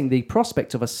facing the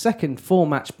prospect of a second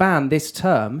 4-match ban this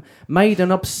term, made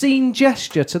an obscene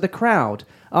gesture to the crowd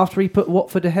after he put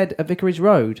Watford ahead at Vicarage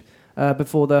Road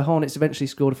before the Hornets eventually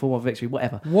scored a 4-1 victory.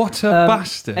 Whatever. What a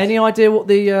bastard. Any idea what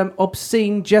the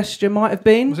obscene gesture might have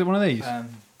been? Was it one of these?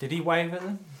 Did he wave at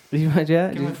them? Yeah.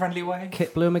 Give him a friendly wave?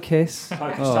 Blew him a kiss.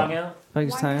 Poke his tongue out. Poke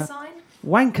his tongue Wanker out. sign?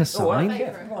 Wanker sign?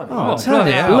 Favourite. Turn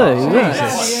it blue. Yeah.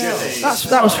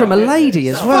 That was from a lady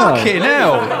as well. Fucking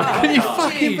hell. Can you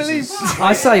fucking believe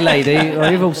I say lady,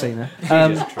 well, you've all seen her.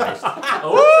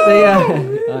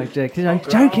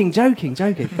 Joking.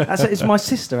 It's my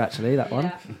sister, actually, that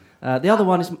one. The other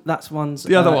one is,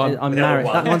 The other one. I'm The married.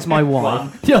 other one. That one's my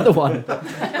wife. The other one.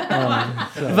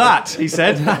 that? He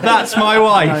said. That's my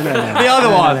wife. No. The other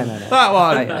one. No. That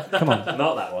one. Hey, come on.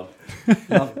 Not that one.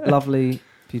 Lovely,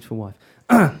 beautiful wife.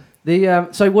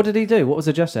 So what did he do? What was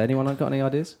the gesture? Anyone got any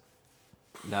ideas?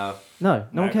 No. No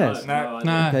one cares. No.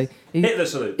 Okay. Hitler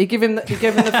salute. He gave him the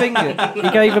finger. He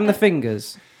gave him the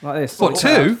fingers like this. What,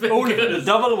 two? The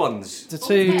double ones. The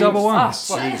two Double ones.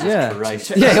 Yeah.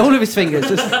 Christ. Yeah, all of his fingers.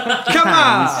 Just Come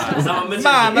on!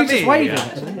 Man, he was just waving.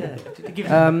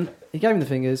 Yeah. He gave him the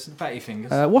fingers. Fatty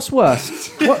fingers. What's worse?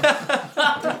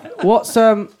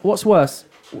 What's worse?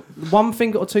 One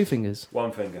finger or two fingers?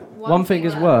 One finger. One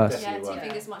finger's worse. Yeah, 2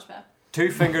 fingers much better.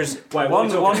 2 fingers. Wait, what are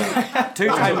we talking 2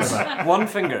 times 1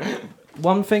 finger.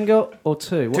 One finger or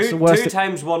two? What's the worst? 2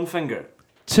 times 1 finger.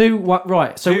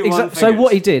 Right. So Two one so fingers.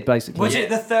 what he did basically. Was it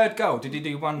the third goal? Did he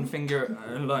do one finger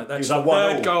like that? He was The like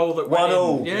one third all. goal that One went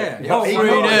all. in. Yeah. Yeah. Oh,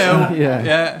 3-0. Yeah.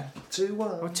 Yeah.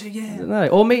 2-1. Or 2, yeah. No,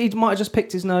 or he might have just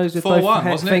picked his nose with 4-1, both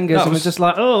wasn't it? fingers That and was was- just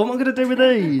like, oh, what am I going to do with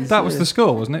these? That was the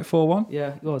score, wasn't it? 4-1?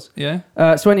 Yeah, it was.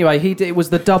 Yeah. So anyway, it was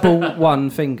the double one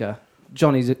finger.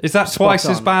 Johnny's. Is that spot twice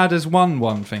as on. bad as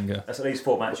one finger? That's at least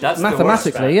 4 matches. That's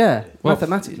Mathematically, yeah. Well,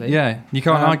 Mathematically. Yeah. You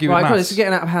can't argue right, with God, maths. this is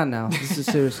getting out of hand now. This is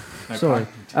serious. Sorry.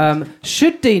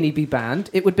 Should Deeney be banned,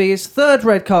 it would be his 3rd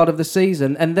red card of the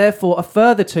season, and therefore a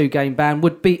further 2-game ban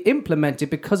would be implemented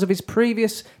because of his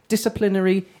previous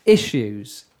disciplinary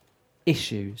issues.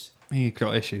 He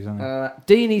got issues, hasn't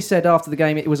he? Deeney said after the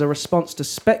game it was a response to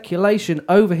speculation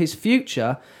over his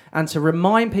future and to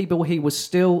remind people he was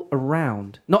still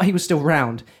around. Not he was still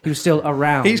round, he was still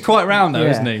around. He's quite round though,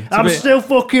 isn't he? I'm still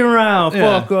fucking around,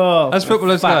 fuck off. As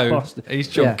footballers Fat go, bastard. he's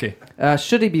chunky. Yeah.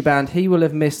 Should he be banned, he will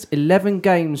have missed 11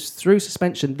 games through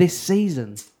suspension this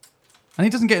season. And he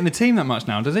doesn't get in the team that much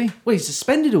now, does he? Well, he's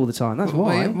suspended all the time, that's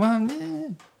why. Well, yeah.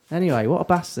 Anyway, what a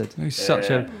bastard. He's such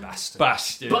a bastard.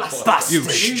 Bastard. You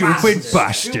stupid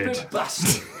bastard. Stupid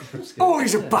bastard. Oh,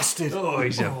 he's a bastard. Oh,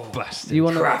 he's a bastard. Do you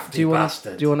want to? Crafty Do you want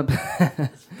bastard. to? Do you want to?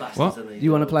 What?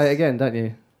 You want to play it again, don't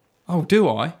you? Oh, do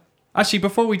I? Actually,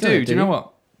 before we do you know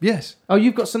what? Yes. Oh,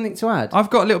 you've got something to add? I've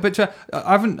got a little bit to...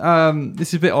 I haven't... this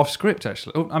is a bit off script,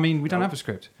 actually. Oh, I mean, we don't have a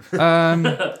script. We'll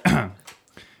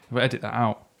edit that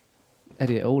out.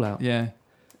 Edit it all out. Yeah.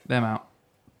 Them out.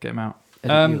 Get them out.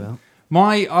 Edit you out.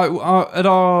 At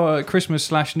our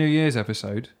Christmas/New Year's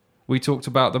episode, we talked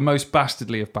about the most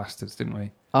bastardly of bastards, didn't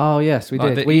we? Oh yes, we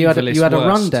Like did. the You had evilest a worst.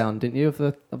 rundown, didn't you, of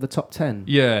the top 10?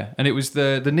 Yeah, and it was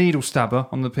the needle stabber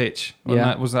on the pitch.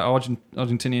 Yeah. Was that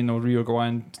Argentinian or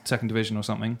Uruguayan second division or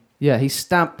something? Yeah, he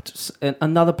stabbed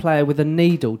another player with a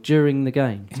needle during the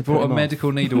game. He brought a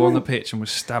medical needle on the pitch and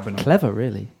was stabbing him. Clever,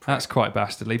 really. That's quite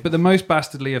bastardly. But the most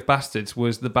bastardly of bastards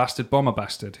was the bastard bomber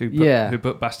bastard who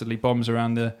put bastardly bombs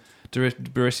around the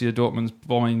Borussia Dortmund's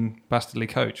bombing bastardly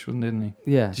coach, didn't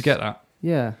he? Yeah. Did you get that?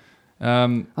 Yeah. I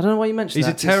don't know why you mentioned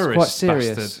he's that. a terrorist It's quite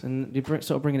serious, bastard. and you're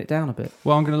sort of bringing it down a bit.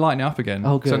 Well, I'm going to lighten it up again.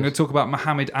 Oh, good. So I'm going to talk about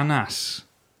Mohammed Anas.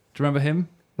 Do you remember him?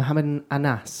 Mohammed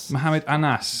Anas. Mohammed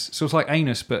Anas. So it's like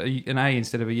anus, but an A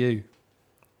instead of a U.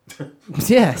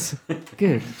 Yes.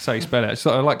 Good. So you spell it.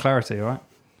 So I like clarity, all right?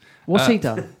 What's he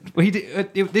done? Well, he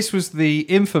did, this was the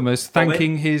infamous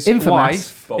thanking his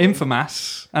Infamous. wife,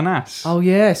 infamous Anas. Oh,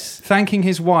 yes. Thanking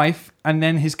his wife and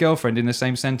then his girlfriend in the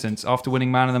same sentence after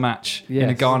winning man of the match in a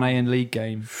Yes. Ghanaian league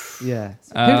game. Yeah.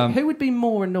 Um, who would be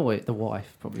more annoyed? The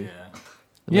wife, probably.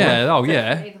 Yeah. Oh,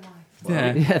 yeah.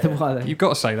 Yeah. Yeah, the wife. You've got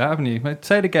to say that, haven't you?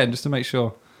 Say it again just to make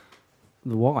sure.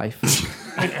 The wife.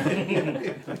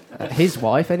 His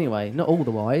wife, anyway. Not all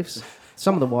the wives.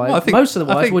 Some of the wives. Well, most of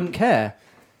the I wives think- wouldn't care.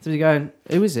 So you're going,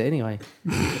 who is it anyway?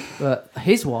 But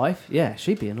his wife, yeah,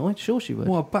 she'd be annoyed. Sure she would.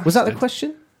 What a bastard. Was that the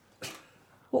question?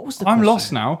 What was the I'm question?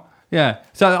 lost now. Yeah.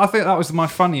 So I think that was my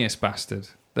funniest bastard.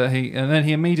 And then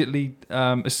he immediately,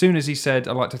 as soon as he said,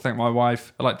 "I'd like to thank my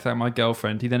wife, I'd like to thank my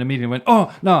girlfriend," he then immediately went,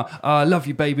 "Oh no, I love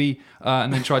you, baby,"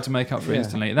 and then tried to make up for it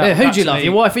instantly. Yeah, who do you love? actually-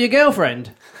 Your wife or your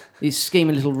girlfriend? You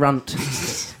scheming little runt.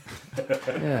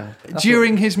 Yeah.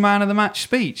 During his man of the match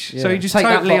speech, so he just Take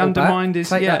that totally bottle undermined back. his.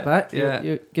 Take yeah, that back. Yeah,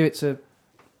 You give it to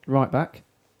right back.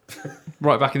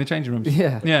 right back in the changing rooms.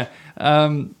 Yeah. Yeah.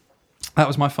 That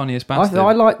was my funniest bastard.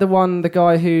 I like the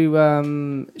guy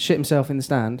who shit himself in the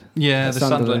stand. Yeah, At the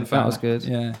Sunderland fan. That was good.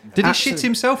 Yeah. Did he shit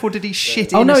himself or did he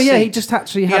shit Oh in no, a yeah, seat? he just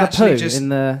actually He had actually a poo just in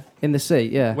the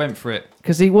seat. Yeah, went for it.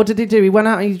 Because what did he do? He went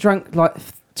out and he drank like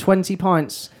 20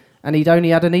 pints, and he'd only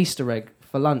had an Easter egg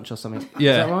for lunch or something.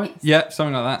 Yeah. Is that right? Yeah,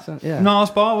 something like that. So, yeah. Mars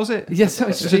bar, was it? Yes,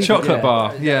 it's a chocolate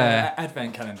bar. Yeah.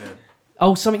 Advent calendar.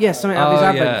 Oh, something out of his Oh,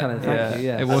 advent yeah, calendar. Thank you.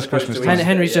 Yeah, it was Christmas time.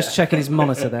 Henry's just checking his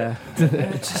monitor there.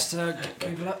 Just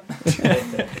Google up.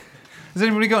 Has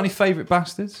anybody got any favourite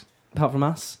bastards? Apart from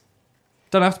us.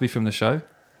 Don't have to be from the show.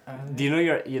 Do you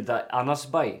know you're that Anas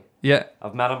Bay? Yeah.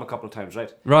 I've met him a couple of times,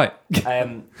 right? Right.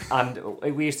 And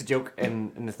we used to joke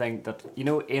in the thing that, you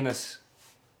know, anus.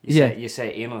 You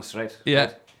say anus, right? Yeah.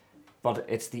 Right? But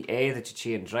it's the A that you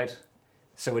change, right?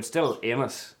 So it's still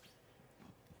anus.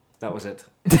 That was it.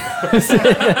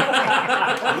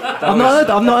 I've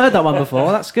not heard that one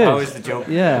before. That's good. That was the joke.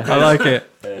 Yeah. I like it.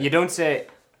 You don't say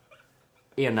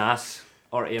Anas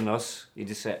or Anus, you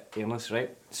just say Anus, right?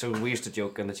 So we used to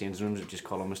joke in the changing rooms, we'd just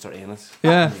call him Mr. Anus.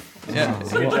 Yeah. Yeah.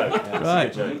 It's a good joke. Yeah, Right.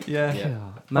 it's a good joke. Yeah.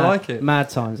 Mad, I like it. Mad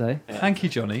times, eh? Thank you,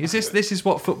 Johnny. This is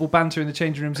what football banter in the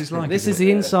changing rooms is like? This isn't is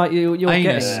the insight you're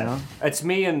Anus. getting now. It's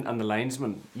me and the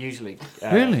linesman usually.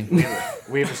 Really?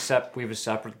 We have a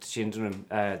separate changing room.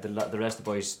 The rest of the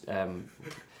boys.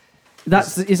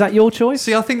 Is that your choice?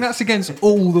 See, I think that's against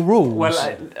all the rules.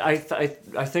 Well, I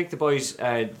think the boys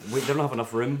we don't have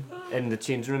enough room in the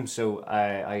changing room, so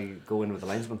I go in with the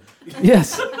linesman.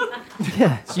 Yes.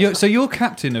 Yeah. So you're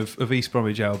captain of East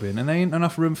Bromwich Albion, and there ain't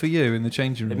enough room for you in the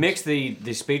changing room. It makes the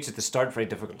speech at the start very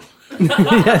difficult.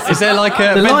 Yes. Is there like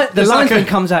a the linesman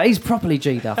comes out? He's properly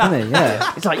G'd up, isn't he?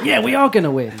 Yeah. It's like, yeah, we are going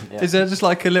to win. Yeah. Is there just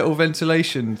like a little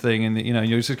ventilation thing, and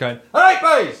you're just going, "Hey,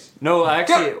 boys!" No,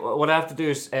 actually, what I have to do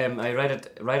is I write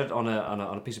it on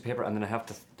a piece of paper, and then I have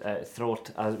to throw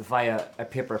it via a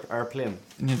paper airplane.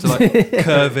 You need to like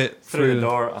curve it through the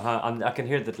door, and I can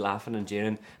hear the laughing and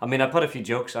jeering. I mean, I put a few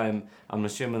jokes. I'm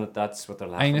assuming that's what they're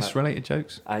laughing at. Anus-related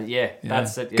jokes. Yeah,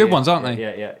 that's it. Yeah, good ones, aren't they?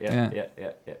 Yeah.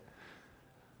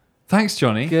 Thanks,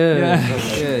 Johnny. Good.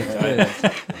 Yeah.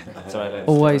 Good.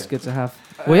 Always good to have.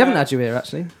 We haven't had you here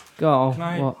actually. Go on. Can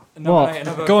I what? nominate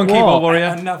another, Go on, keyboard warrior.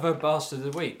 Another bastard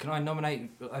of the week. Can I nominate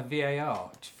a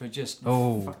VAR for just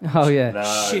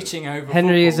shitting over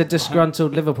Henry football? is a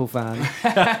disgruntled Liverpool fan.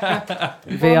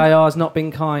 VAR has not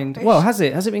been kind. Well, has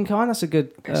it? Has it been kind? That's a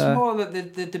good... It's more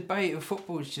that the debate of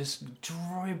football is just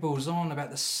dribbles on about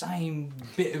the same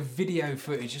bit of video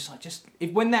footage.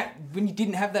 When you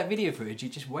didn't have that video footage,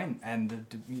 it just went and...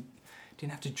 you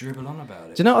didn't have to dribble on about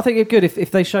it. Do you know what I think it'd be good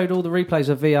if they showed all the replays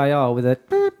of VAR with a...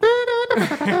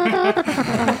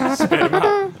 Sped them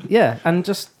up. Yeah, and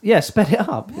just, sped it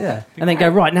up, yeah. And then go,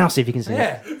 right, now see if you can see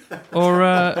it.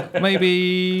 Or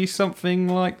maybe something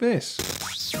like this.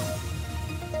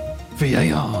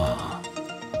 VAR.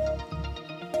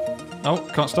 Oh,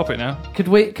 can't stop it now. Could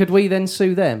we then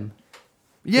sue them?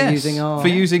 Yes, for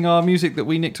using our music that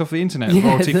we nicked off the internet,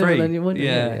 royalty free.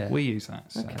 Yeah, we use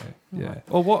that. So, okay. Yeah.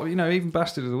 Or what? Even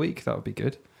Bastard of the Week, that would be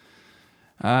good.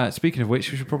 Speaking of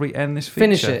which, we should probably end this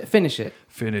feature. Finish it.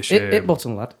 It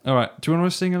bottom, lad. All right. Do you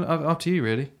want to sing up to you,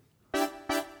 really?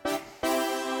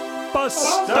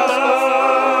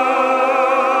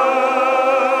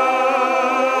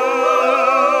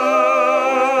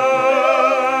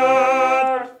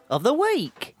 Of the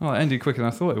week. Oh, it ended quicker than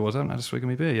I thought it was. I haven't had a swig of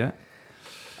my beer yet.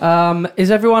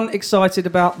 Is everyone excited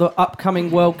about the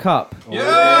upcoming World Cup?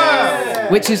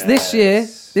 Yeah! Which is this year,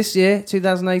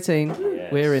 2018.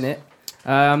 Yes. We're in it.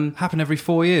 Happen every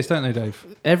 4 years, don't they,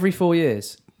 Dave? Every 4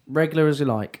 years. Regular as you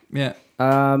like. Yeah.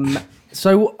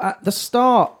 So at the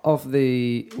start of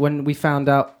when we found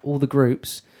out all the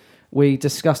groups, we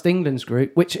discussed England's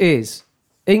group, which is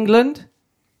England,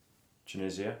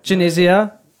 Tunisia,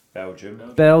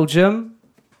 Belgium,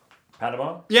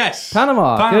 Panama? Yes.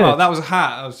 Panama. Good. That was a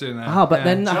hat I was doing there. But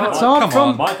then the hats aren't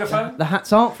from... Microphone? The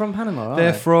hats aren't from Panama, are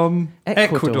They're they? from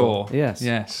Ecuador.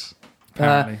 Yes.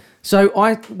 Apparently. So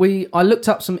I looked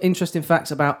up some interesting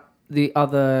facts about the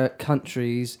other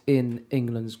countries in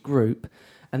England's group,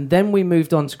 and then we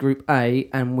moved on to Group A,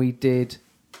 and we did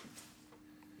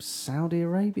Saudi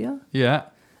Arabia? Yeah.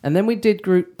 And then we did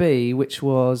Group B, which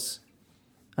was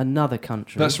another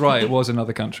country. That's right, it was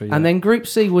another country. Yeah. And then Group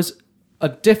C was a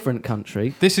different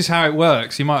country. This is how it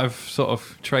works. You might have sort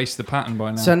of traced the pattern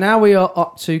by now. So now we are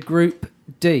up to Group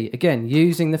D. Again,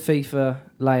 using the FIFA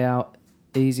layout,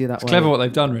 easier that way. It's clever what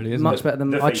they've done, really, isn't it? Much better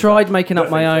than... I tried making up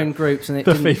my own groups and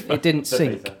it didn't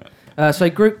sync. So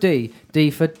Group D. D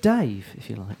for Dave, if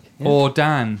you like. Yeah. Or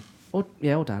Dan. Or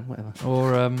Dan, whatever.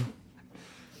 Or...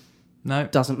 No.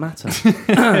 Doesn't matter.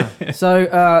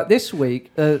 So this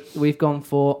week, we've gone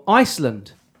for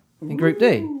Iceland in Group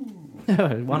D.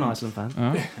 One Iceland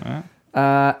fan.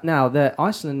 Now,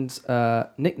 Iceland's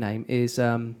nickname is,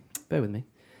 bear with me,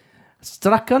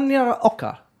 Strakanjar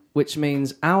Okkar, which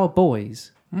means our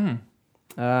boys.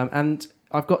 And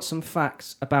I've got some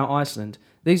facts about Iceland.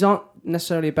 These aren't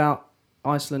necessarily about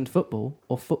Iceland football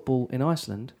or football in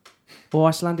Iceland or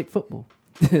Icelandic football.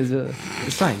 It's the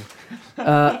same.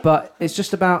 But it's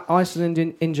just about Iceland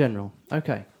in general.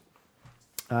 Okay.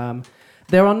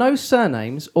 There are no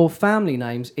surnames or family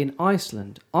names in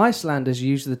Iceland. Icelanders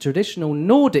use the traditional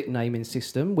Nordic naming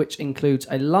system, which includes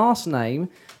a last name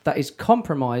that is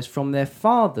compromised from their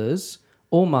father's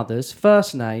or mother's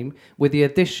first name with the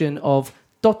addition of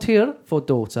dottir for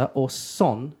daughter or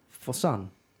son for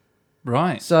son.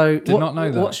 Right. So Did not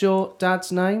know that. What's your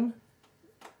dad's name?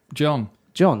 John.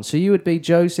 So you would be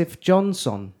Joseph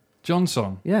Johnson.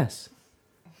 Johnson. Yes.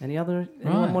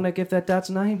 Anyone want to give their dad's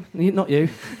name? Not you.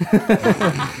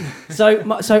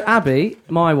 So Abby,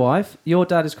 my wife, your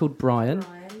dad is called Brian.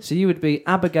 So you would be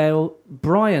Abigail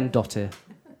Brian Dottir.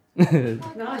 Nice.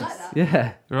 I like that.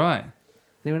 Yeah. Right.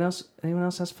 Anyone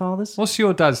else has fathers? What's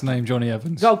your dad's name, Johnny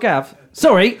Evans? Oh, Gav.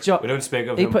 Sorry. We don't speak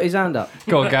of He him. put his hand up.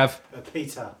 Go on, Gav.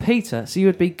 Peter. So you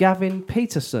would be Gavin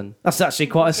Peterson. That's actually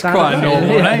quite a standard. Quite a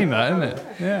normal name, that, isn't it?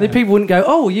 Yeah. The people wouldn't go,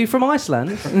 oh, are you from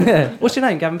Iceland? Yeah. What's your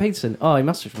name? Gavin Peterson. Oh, he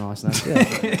must be from Iceland.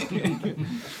 Yeah.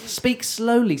 Speak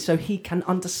slowly so he can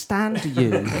understand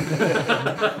you.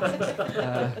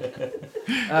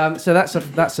 So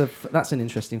that's an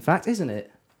interesting fact, isn't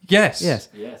it? Yes. Yes.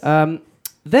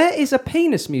 There is a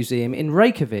penis museum in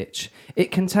Reykjavik. It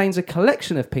contains a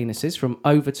collection of penises from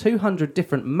over 200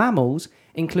 different mammals,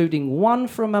 including one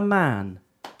from a man.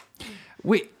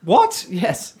 Wait, what?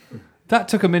 Yes. That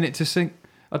took a minute to sink.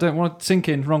 I don't want to sink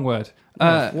in. Wrong word.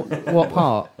 What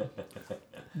part?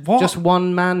 What? Just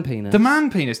one man penis. The man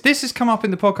penis. This has come up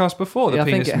in the podcast before. The I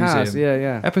penis think it museum. has.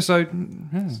 Yeah. Episode.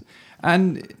 Yeah.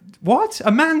 And what?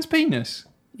 A man's penis?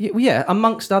 Yeah,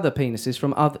 amongst other penises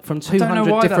from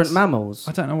 200 why different that's- mammals.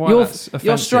 I don't know why that's You're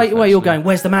offensive, straight away. You're actually. going,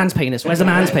 "Where's the man's penis? Where's the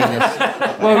man's penis?"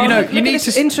 Well, you know, Look you at need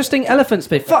this to. interesting elephant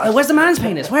spit. Where's the man's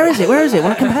penis? Where is it? Where is it?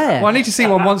 Want to compare? Well, I need to see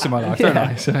one once in my life, don't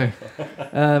I? So,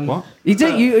 what? You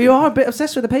do. You are a bit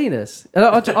obsessed with the penis.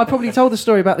 I probably told the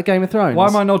story about the Game of Thrones. Why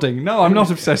am I nodding? No, I'm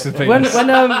not obsessed with penis.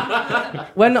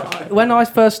 When I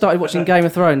first started watching Game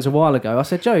of Thrones a while ago, I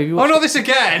said, "Joe, have you Oh, watched not this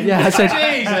again! Yeah, I said-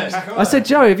 Jesus. I said,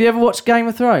 Joe, have you ever watched Game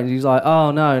of Thrones? He was like,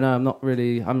 oh, no, I'm not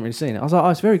really, I haven't really seen it. I was like, oh,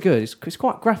 it's very good. It's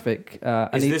quite graphic.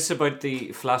 Is this about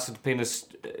the flaccid penis,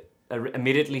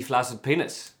 immediately flaccid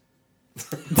penis?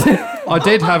 I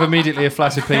did have immediately a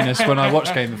flaccid penis when I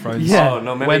watched Game of Thrones. Yeah. Oh,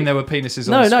 no, maybe- When there were penises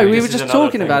on No, the no, screen. we were This is just another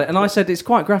talking thing. about it, and I said it's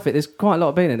quite graphic. There's quite a lot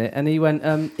of being in it, and he went,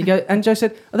 and Joe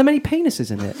said, "Are there many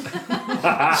penises in it?"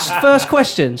 First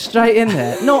question, straight in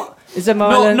there. Not is there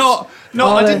violence? No,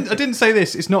 I didn't say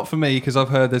this. It's not for me because I've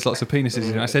heard there's lots of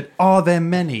penises in it. I said, are there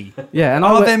many? Yeah, and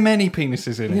Are there many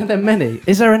penises in Yeah, it? there are many.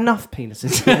 Is there enough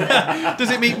penises?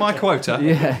 Does it meet my quota?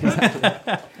 Yeah,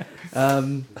 exactly.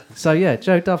 So yeah,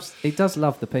 Joe does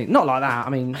love the penis. Not like that. I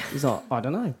mean, he's not. I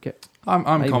don't know.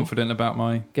 I'm Maybe. confident about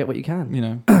my, Get what you can. you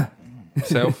know,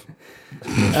 self.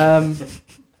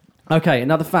 Okay,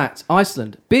 another fact.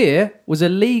 Iceland. Beer was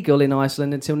illegal in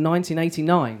Iceland until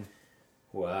 1989.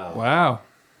 Wow. Wow.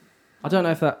 I don't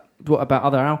know if what about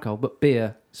other alcohol, but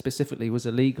beer specifically was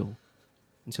illegal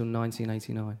until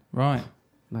 1989. Right.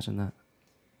 Imagine that.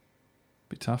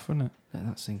 Bit tough, wouldn't it? Let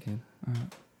that sink in.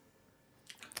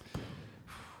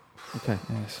 Okay.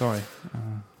 Yeah, sorry.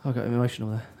 I got emotional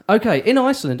there. Okay, in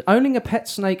Iceland, owning a pet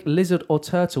snake, lizard, or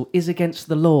turtle is against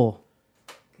the law.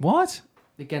 What?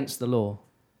 Against the law.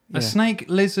 A snake,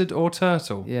 lizard, or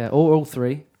turtle? Yeah, or all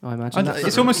three, I imagine.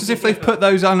 It's almost as if they've put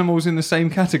those animals in the same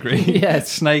category. Yes.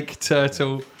 Snake,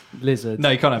 turtle, lizard.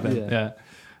 No, you can't have them. Yeah.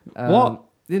 What?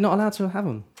 You're not allowed to have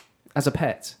them as a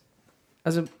pet.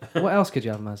 What else could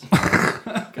you have them as?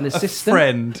 An assistant,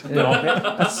 friend,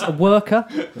 That's a worker,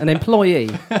 an employee.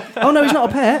 Oh no, he's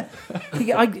not a pet.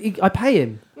 I pay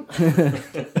him.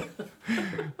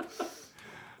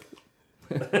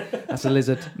 That's a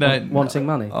lizard wanting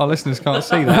money. Our listeners can't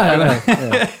see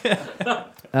that.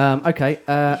 Okay.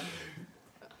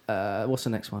 What's the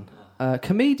next one?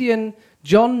 Comedian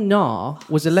John Nahr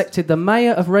was elected the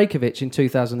mayor of Reykjavik in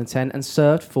 2010 and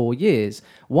served 4 years.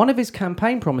 One of his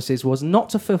campaign promises was not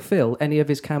to fulfil any of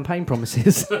his campaign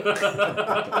promises.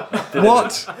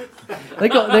 What? They're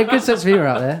good sense of humour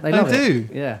out there. They love do.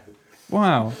 it. Yeah.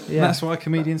 Wow. Yeah. That's why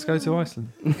comedians go to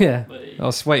Iceland. Yeah. I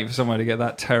was waiting for somewhere to get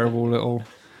that terrible little.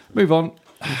 Move on.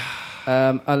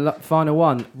 Final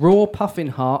one. Raw puffin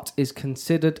heart is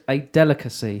considered a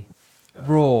delicacy.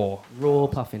 Raw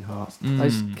puffin heart.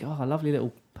 Those lovely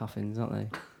little puffins, aren't they?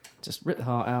 Just rip the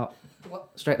heart out,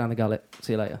 straight down the gullet.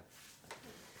 See you later.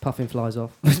 Puffin flies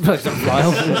off. Fly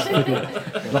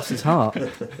off. Lost his heart.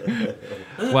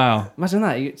 Wow. Imagine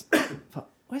that.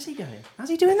 Where's he going? How's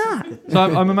he doing that? So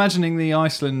I'm imagining the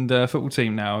Iceland football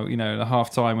team now. You know, at half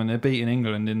time when they're beating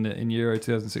England in Euro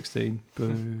 2016.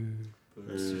 Boo.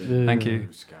 Thank you.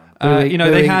 You know,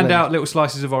 they hand out little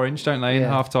slices of orange, don't they, in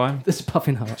half time? This is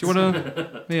puffin heart. Do you want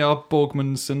to? Yeah,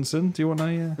 Borgman Simpson. Do you want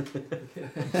to?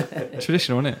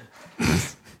 Traditional, isn't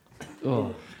it?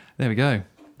 Oh. There we go.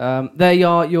 There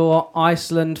are your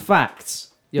Iceland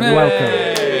facts. You're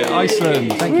welcome.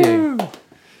 Iceland. Thank you.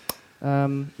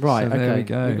 Right, So okay. there we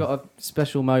go. We've got a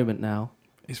special moment now.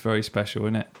 It's very special,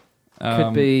 isn't it?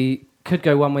 Could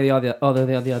go one way or the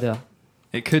other.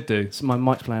 It could do. My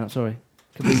mic's playing up. Sorry.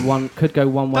 Could go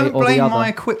one way Don't or the blame other. my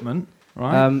equipment,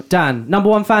 right? Dan, number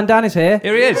one fan Dan is here.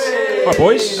 Here he is. Hi,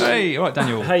 boys. Hey, all right,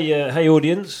 Daniel. Hey,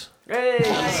 audience.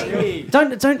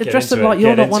 Don't address them like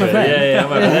you're not one of them. Yeah,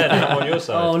 I'm over there. I'm on your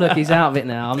side. Oh, look, he's out of it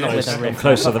now. I'm not with I'm him.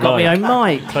 close to the Got mic. my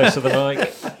own mic. Close to the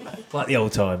mic. Like the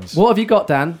old times. What have you got,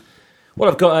 Dan?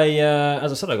 Well, I've got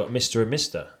as I said, I've got Mr. and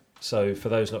Mr. So for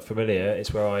those not familiar,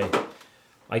 it's where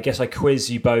I guess I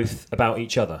quiz you both about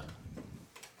each other.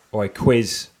 Or I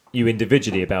quiz you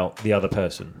individually about the other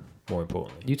person, more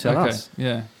importantly. You tell us.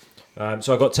 Yeah.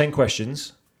 So I've got 10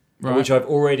 questions, which I've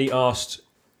already asked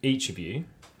each of you.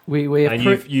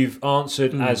 You've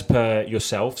answered as per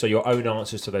yourself, so your own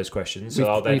answers to those questions. So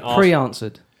I'll then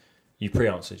pre-answered. You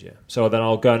pre-answered, yeah. So then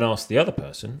I'll go and ask the other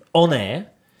person on air,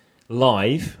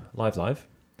 live,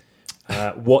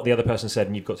 what the other person said,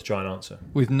 and you've got to try and answer.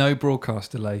 With no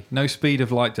broadcast delay, no speed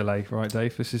of light delay, right,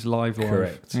 Dave? This is live.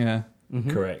 Correct. Yeah. Mhm.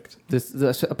 Correct.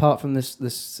 Apart from the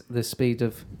speed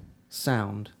of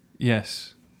sound,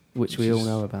 Yes. which we all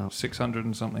know about. 600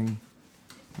 and something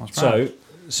miles per hour.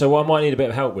 So what I might need a bit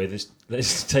of help with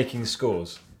is taking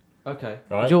scores. Okay.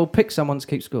 Right. You'll pick someone to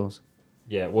keep scores.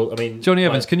 Yeah. Well, I mean, Johnny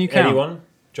Evans, can you count? Anyone?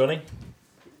 Johnny?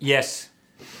 Yes.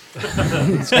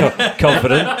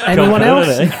 Confident. Anyone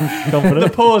else? Confident.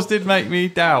 The pause did make me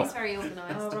doubt. He's very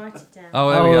organised. I'll write it down. Oh,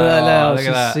 there we go. no, Look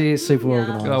at that. She is super Yeah.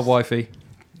 organised. Good old wifey.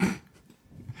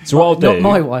 So what I'll do... Not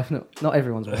my wife, not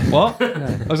everyone's wife. What?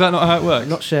 No. Oh, is that not how it works?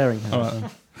 Not sharing her. All right, then.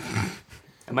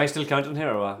 Am I still counting here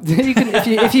or what? You can,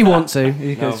 if you want to.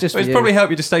 You can, No. It's just for It's you. probably helped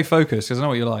you to stay focused because I know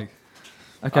what you're like.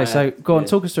 Okay, so go on,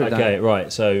 talk us through it. Okay, Dan.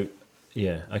 right. So,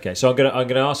 yeah. Okay, so I'm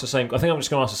gonna ask the same... I think I'm just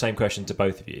going to ask the same question to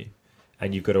both of you.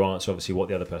 And you've got to answer, obviously, what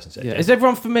the other person said. Yeah. Is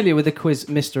everyone familiar with the quiz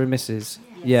Mr. and Mrs.?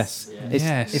 Yes.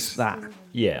 Yes. It's that.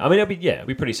 Yeah, I mean, it'll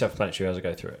be pretty self-explanatory as I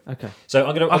go through it. Okay. So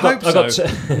I'm gonna... I hope so.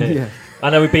 Yeah.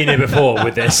 I know we've been here before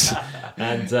with this.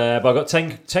 And but I've got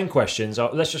 10 questions.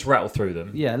 Let's just rattle through them.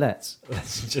 Yeah, let's.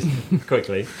 Let's just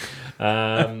quickly.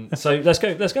 So let's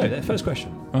go. First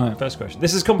question. Right. First question.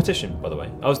 This is competition, by the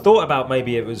way. I was thought about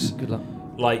maybe it was Good luck.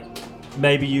 like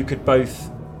maybe you could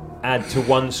both add to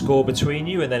one score between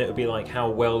you, and then it would be like how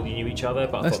well you knew each other.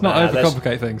 But I Let's thought, not nah,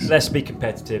 overcomplicate things. Let's be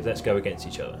competitive. Let's go against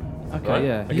each other. Okay, Right?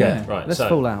 yeah. Okay. Yeah. Right. Let's so,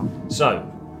 fall out. So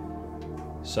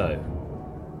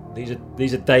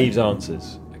these are Dave's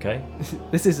answers. Okay.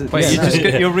 This is.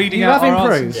 Wait, you're reading you out have our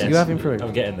improved. answers? You have improved.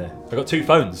 I'm getting there. I've got 2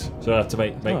 phones, so I have to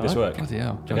make this work. Bloody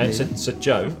hell. Okay, so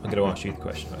Joe, I'm going to ask you the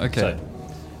question. Right? Okay. So,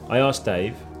 I asked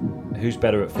Dave, who's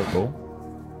better at football?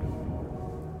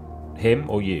 Him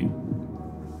or you?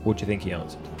 What do you think he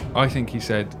answered? I think he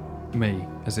said me,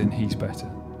 as in he's better.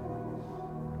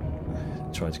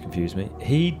 Tried to confuse me.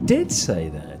 He did say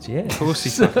that, yeah. Of course he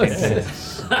fucking did.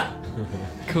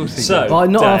 Of course he So, did. But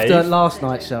not Dave- after last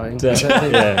night's showing.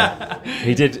 yeah,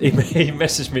 he did. He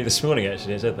messaged me this morning.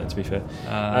 Actually, I said that. To be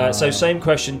fair. So same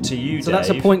question to you, So Dave. that's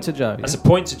a point to Joe. That's a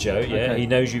point to Joe. Yeah, Okay. he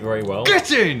knows you very well. Get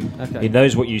in! Okay. He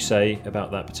knows what you say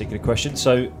about that particular question.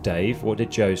 So, Dave, what did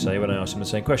Joe say when I asked him the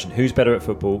same question? Who's better at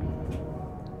football,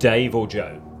 Dave or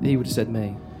Joe? He would have said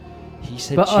me. He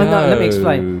said But Joe. no, let me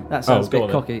explain. That sounds a go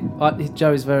bit on then. cocky.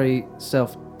 Joe is very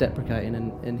self-deprecating,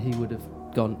 and he would have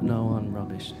gone, "No, I'm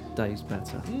rubbish. Dave's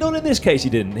better." Not in this case, he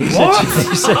didn't. He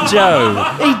said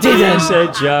Joe. He didn't. He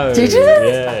said Joe. Did you?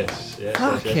 Yes.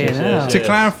 Fucking hell. To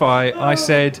clarify, I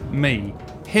said me.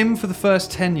 Him for the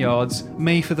first 10 yards,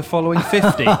 me for the following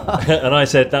 50. And I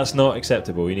said that's not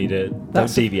acceptable. You need to don't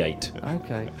That's a- deviate.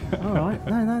 Okay. All right.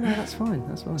 No. That's fine.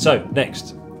 That's fine. So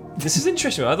next, this is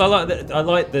interesting. I like that.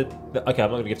 Okay, I'm not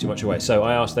going to give too much away. So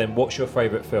I asked them, "What's your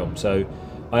favourite film?" So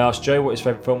I asked Joe what his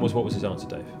favourite film was. What was his answer,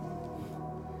 Dave?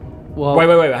 Well, Wait.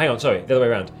 Hang on. Sorry, the other way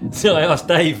around. So I asked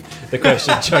Dave the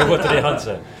question. Joe, what did he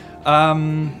answer?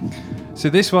 So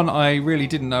this one, I really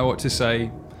didn't know what to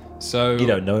say. So You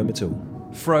don't know him at all.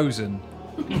 Frozen.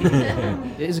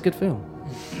 it is a good film.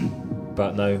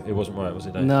 But no, it wasn't right, was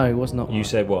it, Dave? No, it was not. You right.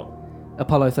 said what?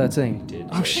 Apollo 13. Did.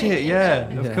 Oh shit! Yeah,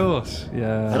 Yeah. of course.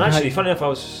 Yeah. And actually, funny enough, I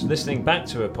was listening back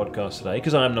to a podcast today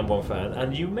because I am number one fan,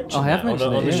 and you mentioned I have that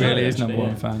mentioned on it, the He show, really is actually, number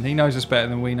one fan. He knows us better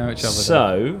than we know each other.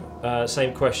 So,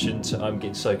 same question. I'm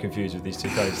getting so confused with these 2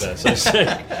 phones there. So,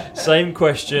 same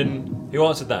question. Who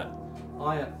answered that?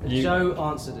 You- Joe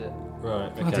answered it.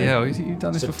 Right. Okay. Bloody hell, you've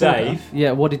done this So, before. Dave,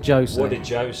 Yeah. What did Joe say? what did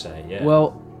Joe say? Yeah.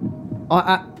 Well,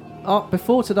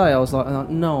 before today, I was like,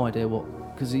 no idea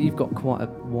what, because you've got quite a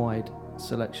wide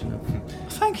selection of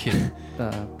Thank you.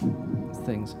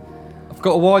 things. I've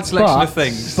got a wide selection But- of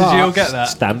things. Did you all get that?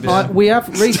 Stamps.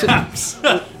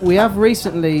 We have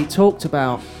recently talked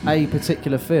about a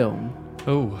particular film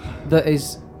Oh. that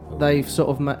is they've sort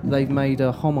of they've made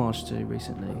a homage to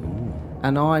recently,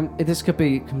 and this could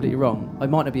be completely wrong. It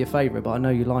might not be your favourite, but I know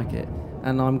you like it,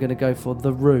 and I'm going to go for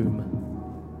The Room.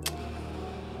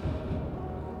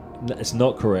 It's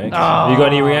not correct. You got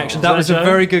any reactions? That to was a Joe?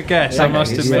 very good guess. I Okay,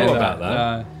 must he's admit thought that. about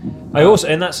that. I also,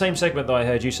 in that same segment that I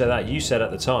heard you say that, you said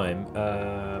at the time,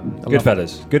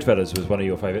 Goodfellas. Goodfellas was one of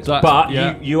your favourites. That's- But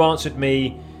yeah. you answered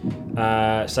me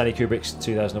Stanley Kubrick's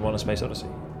 2001: A Space Odyssey.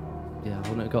 Yeah, I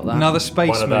wouldn't have got that. Another space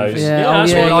One of movie. those. Yeah,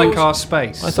 that's oh, what yeah, I like thought. our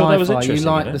space. I thought that was Sci-fi. interesting.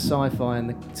 You like isn't the it? sci-fi and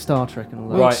the Star Trek and all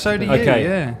that. Well, Right, so do you, okay.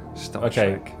 yeah. Star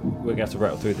Okay, Trek. we're gonna have to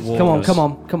rattle through this.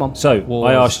 Come on. So Wars.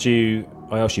 I asked you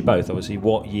both, obviously,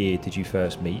 what year did you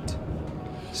first meet?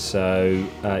 So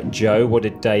Joe, what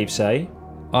did Dave say?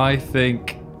 I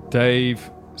think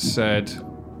Dave said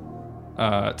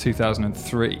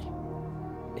 2003.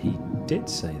 He did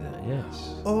say that,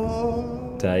 yes.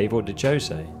 Dave, what did Joe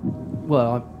say?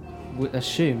 Well, I would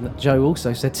assume that Joe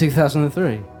also said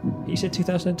 2003. He said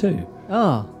 2002.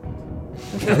 Ah.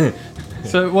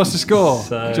 So what's the score,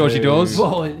 Georgie Dawes?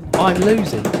 Well, I'm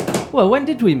losing. Well, when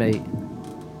did we meet?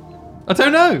 I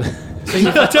don't know.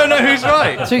 I don't know who's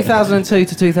right. 2002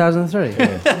 to 2003.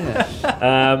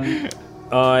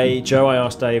 Joe, I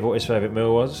asked Dave what his favourite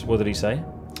meal was. What did he say?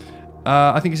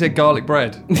 I think he said garlic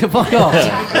bread. Fuck off.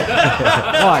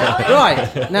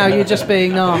 Right. Now you're just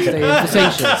being nasty and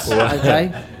facetious.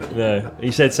 Okay. No,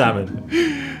 he said salmon.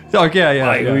 Oh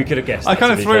yeah. We could have guessed. I that,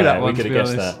 kind of to be threw fair. that one. We could to have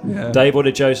be guessed honest. that. Yeah. Dave, what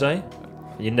did Joe say?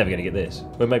 You're never going to get this.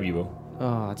 Well, maybe you will.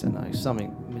 Oh, I don't know.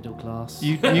 Something middle class.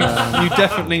 You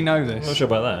definitely know this. I'm not sure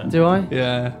about that. Do I?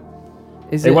 Yeah.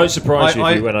 Is it won't surprise you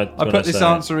when I put this say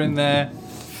answer in there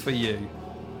for you.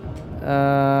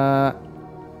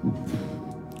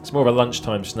 It's more of a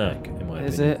lunchtime snack, in my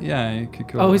Is opinion. it? Yeah, you could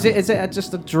call Oh, it. is it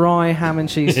just a dry ham and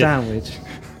cheese sandwich?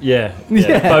 Yeah.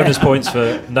 Yeah. Bonus points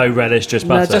for no relish, just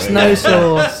No, butter. just no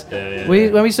sauce. Yeah.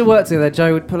 When we used to work together,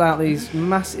 Joe would pull out these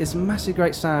massive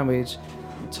great sandwich,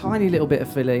 tiny little bit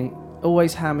of filling,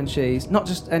 always ham and cheese, not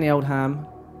just any old ham.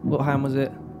 What ham was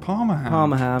it? Parma ham.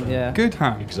 Parma ham, yeah. Good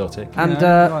ham. Exotic.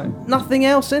 And nothing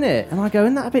else in it. And I go,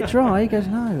 isn't that a bit dry? He goes,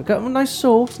 no. I go, well, no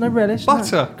sauce, no relish.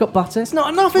 Butter. No. Got butter. It's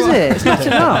not enough, is it? It's not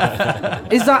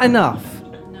enough. Is that enough?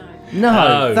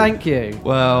 No. Thank you.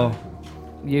 Well,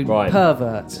 you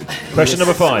pervert. Question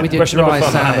number 5. We did Question dry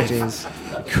number 5. sandwiches.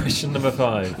 Question number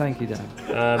 5. Thank you,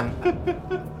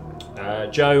 Dan.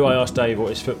 Joe, I asked Dave who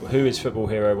his football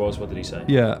hero was. What did he say?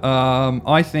 Yeah,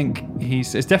 I think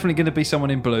it's definitely going to be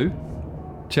someone in blue,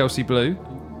 Chelsea blue.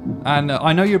 And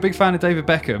I know you're a big fan of David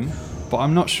Beckham, but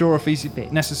I'm not sure if he's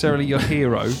necessarily your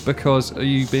hero because of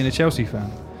you being a Chelsea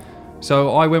fan.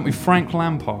 So I went with Frank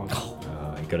Lampard.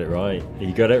 He got it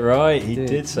right. He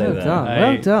did say Well that. done.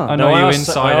 Well done. I know No, I you asked-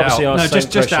 inside I out. obviously No, asked the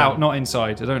just same question. out, not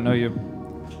inside. I don't know you.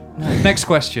 Next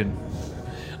question.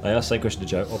 I asked the same question to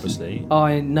Joe, obviously.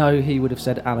 I know he would have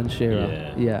said Alan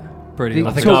Shearer. Yeah. Brilliant.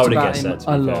 I think talked I would have about guessed him that, to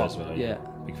be a fair, lot. as well. Yeah.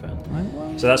 Big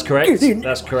fan. So that's correct.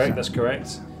 That's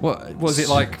correct. What was it,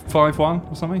 like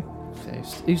 5-1 or something?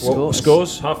 Who What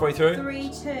scores halfway through?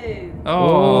 3-2.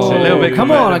 Oh, a little bit.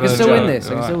 Come on, I can competitive, still win Joe. this.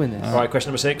 I can still win this. All right, question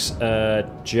number 6.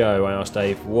 Joe, I asked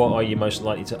Dave, what are you most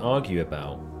likely to argue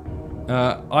about?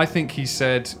 I think he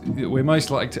said that we're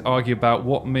most likely to argue about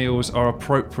what meals are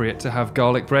appropriate to have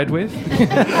garlic bread with.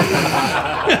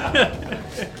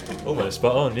 Almost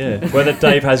spot on, yeah. Whether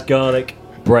Dave has garlic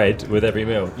bread with every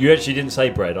meal. You actually didn't say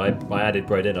bread. I added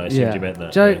bread in. I assumed you meant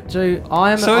that. Joe, yeah. Joe,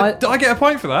 I am. So do I get a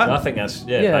point for that? I think that's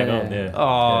hang on, yeah.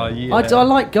 Oh, yeah. I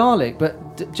like garlic,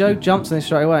 but Joe jumps on it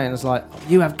straight away and is like,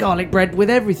 "You have garlic bread with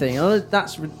everything." Oh,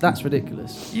 that's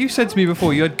ridiculous. You said to me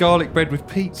before you had garlic bread with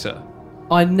pizza.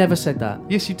 I never said that.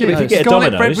 Yes, you did. But if you get a garlic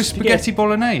Domino's, bread with if you spaghetti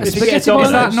bolognese. if you get a Is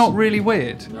Domino's- that not really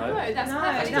weird? No, that's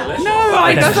perfect. No,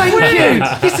 Right, thank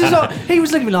you. This is what, he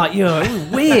was looking at me like, "You're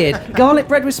weird." Garlic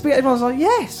bread with spaghetti. I was like,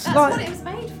 "Yes." That's like, what it was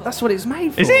made for. That's what it's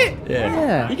made for. Is it?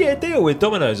 Yeah. You get a deal with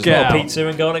Domino's as Get well, out. pizza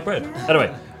and garlic bread.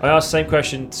 Anyway, I asked the same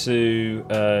question to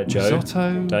Joe.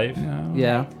 Risotto. Dave.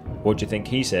 Yeah. What do you think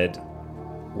he said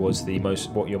was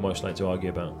what you're most likely to argue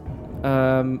about?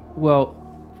 Well,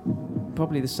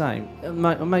 probably the same.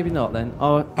 Maybe not then.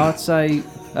 I'd say.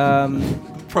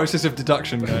 Process of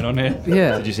deduction going on here.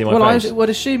 Yeah. Did you see my well, face? I would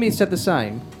assume he said the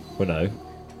same, Well, no.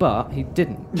 but he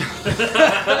didn't.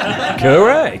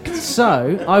 Correct.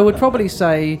 So I would probably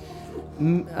say,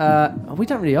 we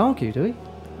don't really argue, do we?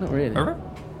 Not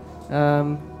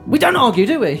really. We don't argue,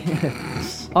 do we?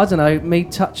 I don't know. Me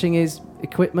touching his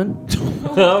equipment.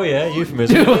 Oh yeah,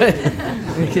 euphemism.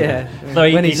 Yeah. No,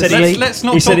 When he he's said asleep. Let's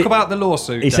not he said talk he- about the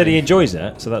lawsuit. He said he Dave. enjoys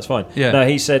that, so that's fine. Yeah. No,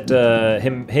 he said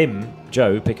him,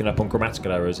 Joe, picking up on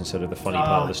grammatical errors instead of the funny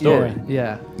part of the story,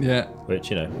 Yeah. Yeah. which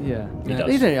Yeah. he We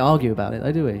does. don't argue about it,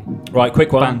 though, do we? Right,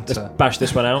 quick one. Banter. Let's bash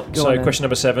this one out. Go So, on then. question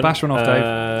number 7. Bash one off, Dave.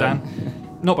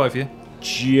 Dan. Not both of you.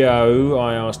 Joe,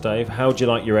 I asked Dave, how do you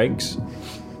like your eggs?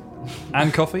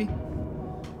 And coffee.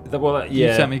 Well, You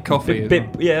yeah. sent me coffee as Bit,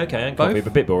 well. yeah, okay, and coffee, Both?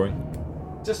 but a bit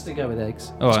boring. Just to go with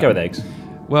eggs. All Let's right. go with eggs.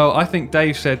 Well, I think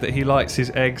Dave said that he likes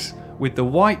his eggs with the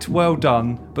white well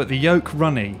done, but the yolk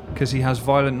runny, because he has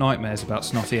violent nightmares about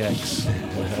snotty eggs.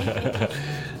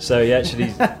 So he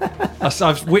actually,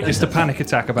 I've witnessed a panic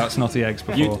attack about snotty eggs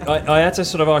before. I had to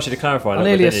sort of ask you to clarify. I that,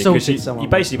 nearly didn't you? 'Cause assaulted you, someone. You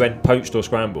basically went poached or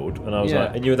scrambled, and I was Yeah.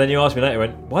 like, and then you asked me later,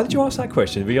 went, why did you ask that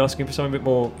question? Were you asking for something a bit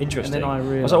more interesting? And then I was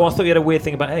like, realised- well, I thought you had a weird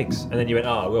thing about eggs, and then you went,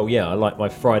 well, yeah, I like my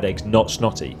fried eggs not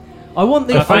snotty. I want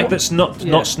the. The I fact want- that not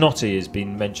yeah. snotty has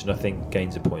been mentioned, I think,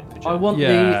 gains a point for Joe. I want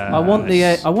Yes.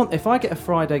 I want if I get a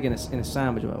fried egg in a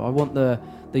sandwich, or whatever, I want the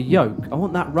yolk. I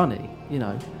want that runny. You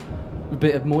know. a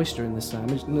bit of moisture in the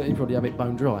sandwich. You probably have it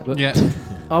bone dry. But Yeah.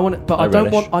 I want it, but I I don't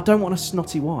relish. want. I don't want a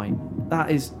snotty white. That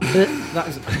is.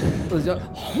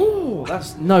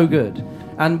 That's no good.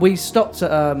 And we stopped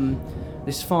at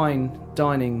this fine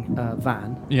dining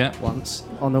van Yeah. once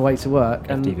on the way to work,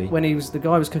 and FTV. when the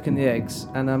guy was cooking the eggs,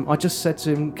 and I just said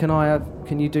to him,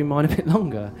 "Can you do mine a bit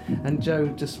longer?" And Joe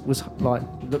just was like,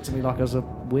 looked at me like I was a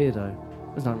weirdo.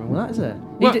 There's nothing wrong with that, is there?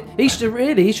 Well-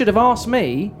 He should have asked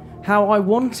me how I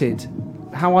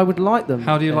would like them.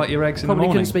 How do you like your eggs in the Probably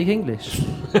morning? couldn't speak English.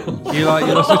 You like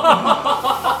your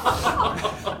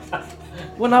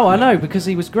Well, no, I know because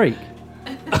he was Greek.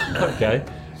 Okay.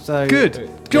 So Good.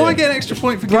 Do I get an extra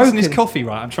point for guessing his coffee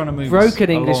right? I'm trying to move Broken us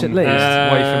English along at least.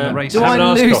 away from the racist. Do I Haven't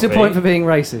asked lose a coffee. point for being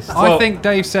racist? I think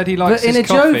Dave said he likes But in his a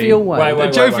coffee. jovial way. Wait,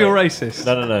 A jovial racist.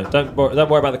 No. Don't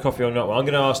worry about the coffee or not. I'm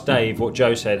going to ask Dave what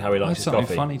Joe said, how he I had likes his something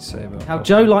coffee. funny to say about How coffee.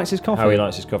 Joe likes his coffee. How he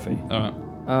likes his coffee. All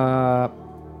right.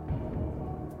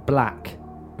 Black.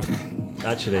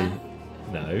 Actually,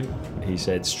 no. He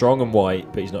said strong and white,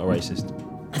 but he's not a racist.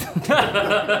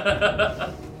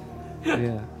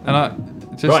 Yeah. And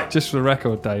Right. just for the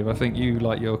record, Dave, I think you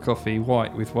like your coffee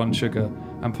white with 1 sugar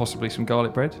and possibly some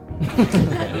garlic bread. So,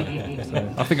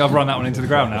 I think I've run that one into the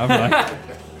ground now, haven't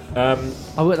I?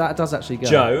 Oh, that does actually go.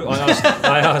 Joe,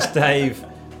 I asked Dave,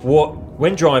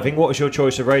 when driving, what was your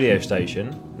choice of radio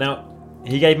station? Now,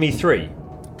 he gave me 3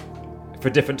 for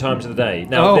different times of the day.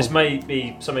 Now, this may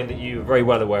be something that you are very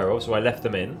well aware of, so I left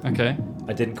them in. Okay.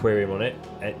 I didn't query him on it.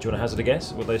 Do you want to hazard a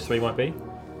guess what those 3 might be?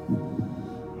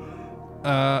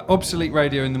 Obsolete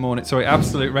radio in the morning. Sorry,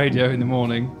 absolute radio in the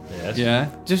morning. Yes. Yeah.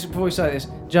 Just before we say this,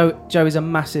 Joe is a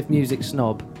massive music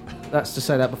snob. That's to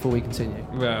say that before we continue.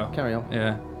 Well. Carry on.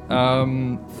 Yeah.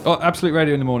 Absolute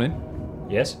radio in the morning.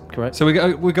 Yes. Correct. So we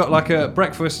got like a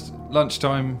breakfast,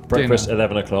 lunchtime, Breakfast, dinner.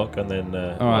 11 o'clock, and then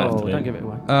All right. Oh, afternoon. don't give it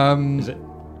away. Is it?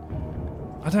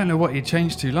 I don't know what you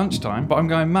changed to lunchtime, but I'm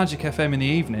going Magic FM in the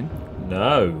evening.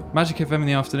 No. Magic FM in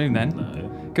the afternoon then. No.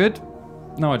 Good?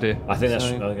 No idea. I think that's...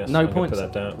 So, I guess no I'm gonna points.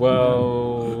 Put that down.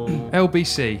 Well...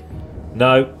 LBC.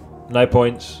 No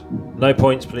points. No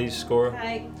points, please, scorer.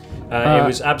 Okay. It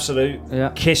was absolute.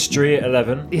 Yeah. History at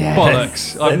 11. Yeah.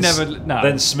 Bollocks. I've Then never... No.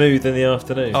 Then smooth in the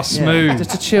afternoon. Oh, smooth.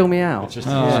 Just to chill me out. Just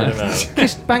to Oh. chill him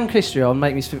out. Bang Christian on,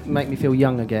 make me feel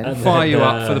young again. And Fire you then,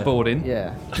 up for the boarding.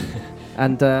 Yeah.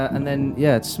 And then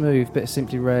it's smooth, bit of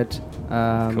Simply Red.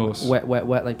 Of course.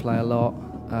 Wet. They play a lot.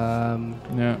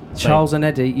 Yeah. Charles and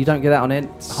Eddie. You don't get that on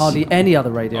hardly any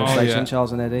other radio Oh, station. yeah.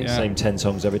 Charles and Eddie. Yeah. Same 10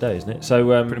 songs every day, isn't it? So,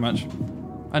 Pretty much.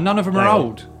 And none of them are Hang on.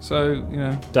 old. So, you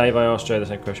know. Dave, I asked Joe the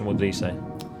same question. What did he say?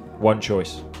 One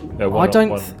choice. One I don't.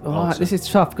 one answer. This is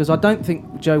tough because I don't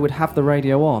think Joe would have the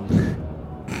radio on.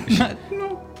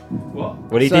 Well,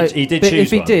 he So, did. He did but choose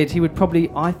if he one. did, he would probably.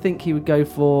 I think he would go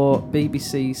for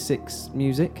BBC Six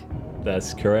Music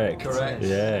That's correct. Correct. Yeah,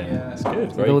 Yeah. that's good.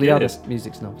 with Very all the good. other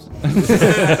music snobs.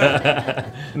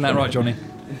 Isn't that right, Johnny?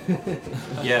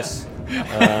 Yes.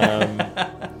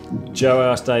 Joe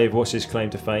asked Dave, "What's his claim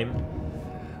to fame?"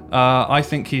 I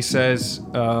think he says,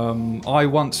 I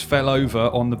once fell over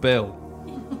on the bill.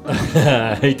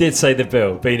 He did say the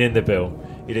bill, being in the bill.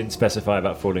 He didn't specify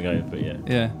about falling over, but yeah.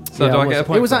 Yeah. So Yeah, do I it get a was-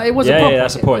 point? It was. for that? It was Yeah, a proper. yeah,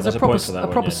 that's a point, it was that's a proper, point for that a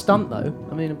one, proper yeah. stunt, though.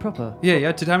 I mean, a proper. Yeah,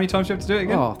 yeah. How many times do you have to do it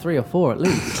again? Oh, 3 or 4 at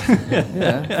least.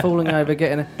 Yeah, falling over,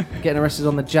 getting arrested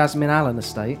on the Jasmine Allen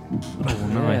estate. Oh,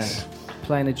 nice. Yeah.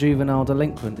 Playing a juvenile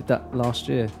delinquent. Did that last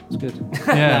year. It's good.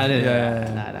 Yeah, No, I didn't.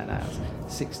 yeah. No.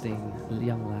 16,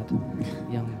 young lad,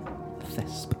 young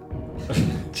thesp.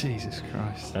 Jesus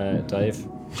Christ. Dave,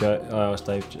 Joe, I asked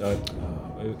Dave,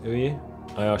 who are you?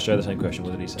 I asked Joe the same question.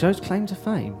 What did he say? Joe's claim to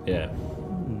fame. Yeah.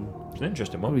 It's an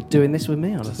interesting What are one. we doing this with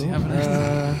me? I Does he thought. have an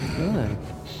I don't know.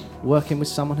 Working with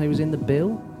someone who was in the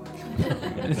bill.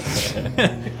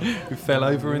 Who fell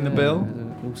over in the bill?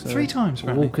 Also 3 times,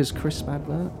 apparently. Walker's crisp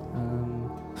advert.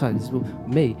 So this is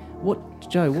me.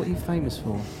 Joe? What are you famous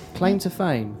for? Claim to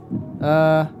fame?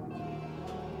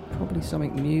 Probably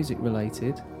something music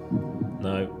related.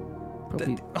 No.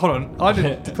 Probably, Hold on. I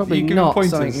did. probably you give not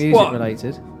pointers. something music What?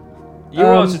 related.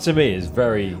 Your answer to me is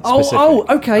very Oh, specific.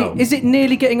 okay. Oh. Is it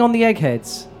nearly getting on the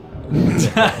eggheads?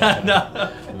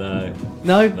 No. No.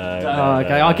 No.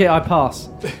 Oh, okay. I pass.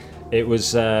 It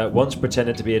was once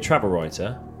pretended to be a travel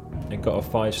writer and got a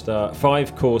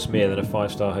 5-course meal in a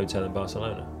 5-star hotel in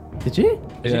Barcelona. Did you?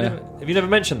 Yeah. Have you never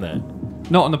mentioned that?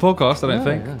 Not on the podcast, I don't No,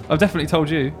 think. no. I've definitely told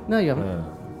you. No, you haven't.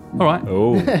 All right.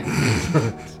 Oh.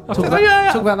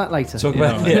 Talk about that later. Talk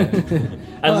about yeah. And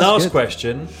that's last good.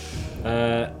 question,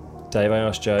 Dave. I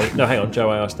asked Joe. No, hang on. Joe,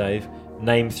 I asked Dave.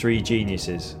 Name 3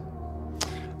 geniuses.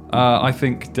 I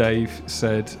think Dave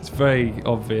said it's very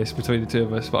obvious between the two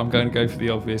of us, but I'm going to go for the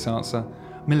obvious answer.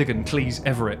 Milligan Cleese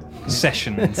Everett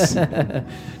sessions.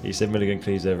 He said Milligan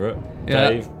Cleese Everett.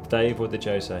 Yeah. Dave, what did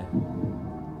Joe say?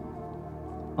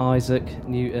 Isaac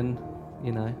Newton,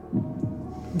 you know.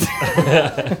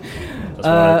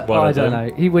 That's one I of don't them.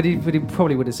 know. He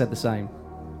probably would have said the same.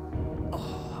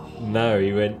 No,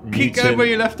 he went Newton. Keep going where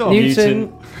you left off.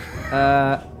 Newton,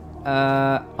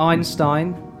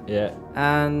 Einstein, Yeah.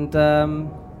 and the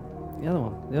other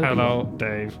one. The other Hello, one.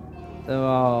 Dave.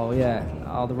 Oh yeah.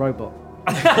 Oh, the robot.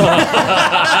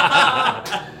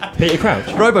 Peter Crouch.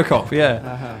 Robocop,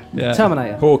 yeah. Yeah.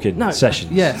 Terminator. Hawking. No.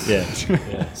 Sessions. Yes.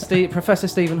 Yeah. Professor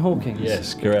Stephen Hawking.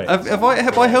 Yes, correct.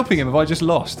 By helping him, have I just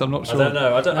lost? I'm not sure. I don't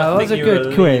know. I that think was a you good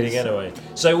were quiz. leading anyway.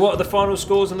 So, what are the final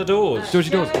scores on the doors? Georgie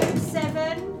Dawes.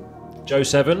 7, Joe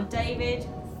 7. David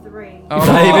 3. Oh,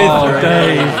 David 3.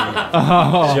 Dave.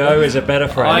 Oh. Joe is a better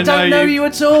friend. I don't know you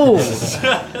at all.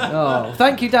 Oh,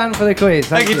 thank you, Dan, for the quiz.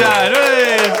 Thank you, Dan.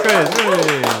 Hey, quiz.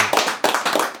 Hey.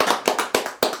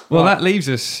 Well, that leaves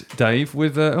us, Dave,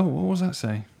 with... what was that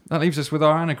say? That leaves us with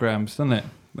our anagrams, doesn't it?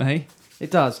 Hey?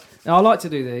 It does. Now, I like to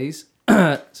do these.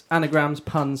 Anagrams,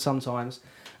 puns sometimes.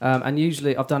 And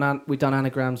usually we've done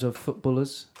anagrams of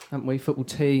footballers, haven't we? Football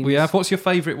teams. We have. What's your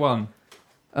favourite one?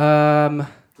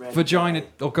 Vagina...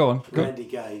 Oh, go on. Randy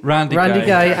Gay. Randy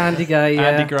Gay, Andy Gay, yeah.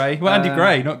 Andy Gray. Well, Andy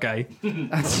Gray, not gay.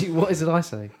 Andy, what is it I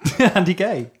say? Andy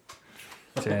Gay.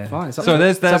 Yeah. Fine, it's up So to-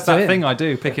 there's it's up to that him. thing I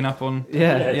do, picking up on...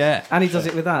 Yeah. Yeah. And he does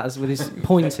it with that, with his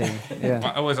pointing. Yeah.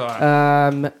 I always like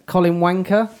that. Colin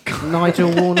Wanker, Nigel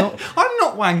Warnock. I'm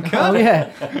not wanker. Oh, yeah.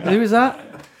 Who was that?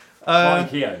 Mike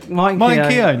Keown. Mike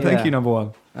Keown. Thank yeah. you, number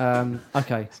one.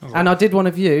 Okay. And I did one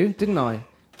of you, didn't I?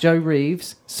 Joe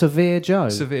Reeves, Severe Joe.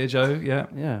 Severe Joe, yeah.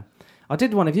 Yeah. I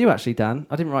did one of you, actually, Dan.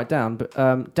 I didn't write down, but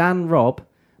Dan Robb,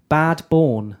 Bad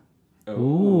Born.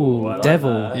 Ooh, I like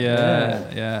devil. that.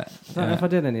 Yeah. I don't know if I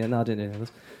did any. No, I didn't do any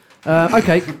of those.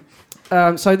 Okay.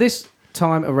 So this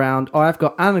time around, I have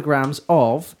got anagrams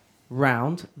of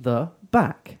round the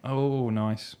back. Oh,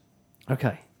 nice.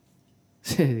 Okay.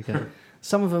 Here you go.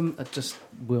 Some of them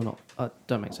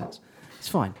don't make sense. It's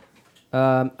fine.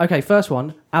 Okay, first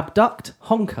one. Abduct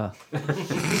honker.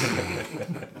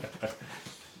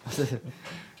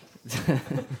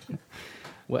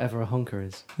 Whatever a honker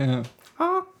is. Yeah.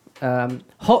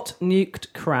 Hot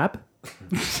nuked crab.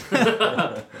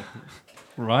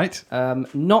 Right.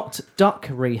 Not duck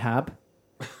rehab.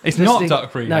 It's not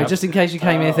duck rehab. No, just in case you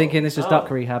came here thinking this was duck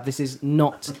rehab, this is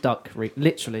not duck rehab.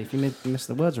 Literally, if you miss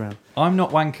the words around. I'm not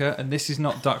wanker, and this is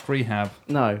not duck rehab.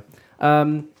 No.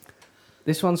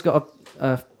 This one's got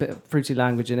a bit of fruity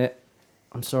language in it.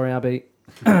 I'm sorry, Abby.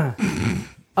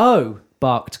 Oh,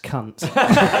 barked cunt.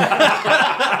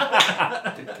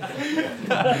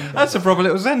 That's a proper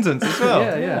little sentence as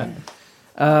well. Yeah.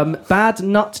 Bad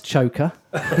nut choker.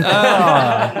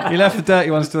 You left the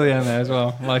dirty ones till the end there as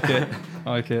well. Like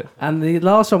it. And the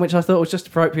last one, which I thought was just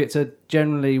appropriate to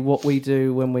generally what we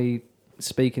do when we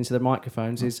speak into the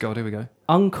microphones, is God, here we go.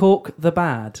 Uncork the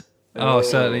bad. Oh,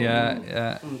 certainly,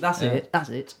 yeah. That's it. That's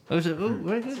very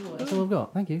good. That's all I've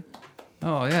got. Thank you.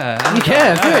 Oh, yeah. You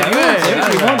care. Good.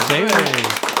 You want to.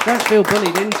 Don't feel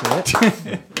bullied into it.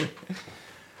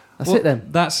 That's it then.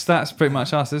 That's pretty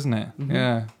much us, isn't it? Mm-hmm.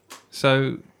 Yeah.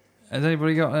 So, has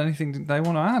anybody got anything they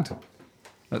want to add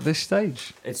at this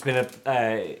stage? It's been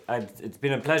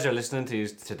a pleasure listening to you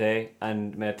today,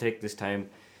 and may I take this time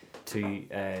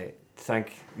to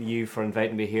thank you for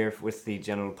inviting me here with the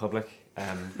general public.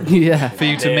 Yeah. For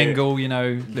you to mingle, a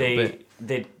little bit.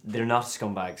 They're not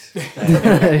scumbags.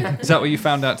 Is that what you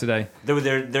found out today? Though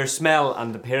their smell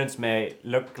and appearance may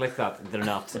look like that, they're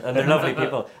not, and they're lovely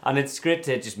people. And it's great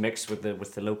to just mix with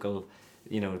the local,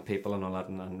 people and all that,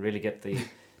 and really get the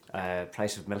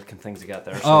price of milk and things you got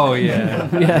there. Oh yeah,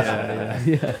 yeah.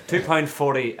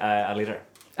 £2.40 a litre.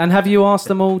 And have you asked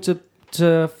them all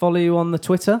to follow you on the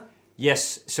Twitter?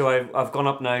 Yes. So I've gone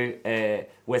up now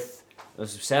with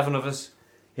there's 7 of us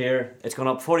here. It's gone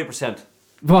up 40%.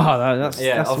 Wow, that's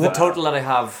of the total that I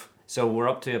have. So we're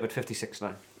up to about 56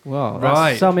 now. Wow,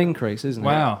 that's some increase, isn't it?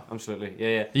 Wow, absolutely,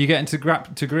 yeah. Are you getting to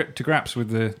grips with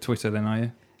the Twitter then? Are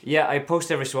you? Yeah, I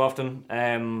post every so often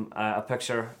a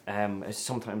picture.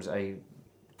 Sometimes I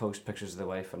post pictures of the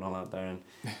wife and all that there,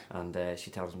 and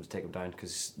she tells them to take them down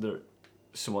because they're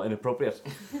somewhat inappropriate.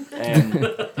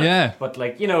 Yeah. But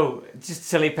just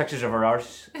silly pictures of her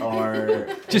arse or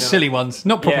just silly ones,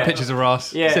 not proper pictures of her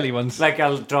arse. Yeah, silly ones. Like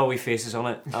I'll draw wee faces on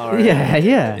it. Or, Yeah.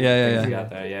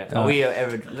 And we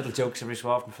have little jokes every so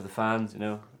often for the fans,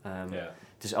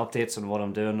 Just updates on what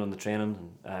I'm doing on the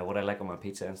training and what I like on my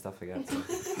pizza and stuff like that. So.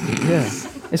 Yeah,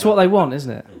 it's what they want,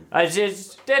 isn't it?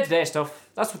 It's day-to-day stuff.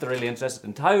 that's what they're really interested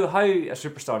in. How a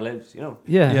superstar lives, you know.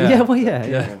 Yeah. Yeah. Yeah. Well,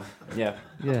 yeah.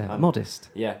 Yeah. Modest.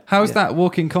 Yeah. How's that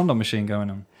walk-in condom machine going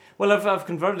on? Well, I've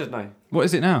converted it now. What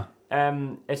is it now?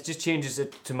 It just changes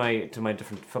it to my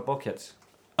different football kits.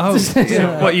 Oh, so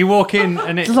what, you walk in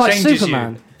and it It's like changes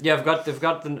Superman. you? Yeah, they've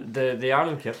got the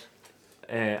Ireland kit,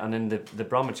 and then the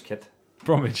Bromwich kit.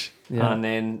 Bromwich. Yeah. And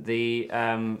then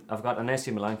I've got an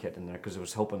AC Milan kit in there because I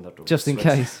was hoping that it would Just in switch.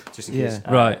 case. Just in case.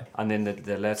 Right. And then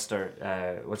the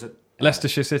Leicester, was it?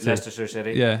 Leicestershire City. Leicestershire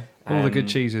City. Yeah. All the good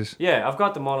cheeses. Yeah, I've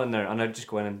got them all in there, and I just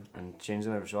go in and change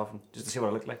them every so often just to see what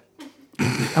I look like.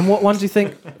 And what one do you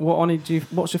think?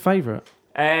 What's your favourite?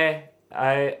 My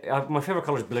favourite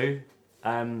colour is blue.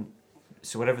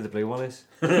 So whatever the blue one is.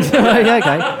 Yeah,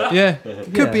 okay. Yeah.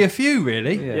 Could be a few,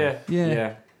 really.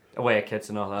 Yeah. Away kits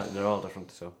and all that, they're all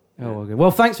different. So. Oh, okay. Well,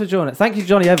 thanks for joining. Thank you,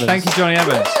 Johnny Evans. Thank you, Johnny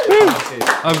Evans.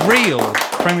 A real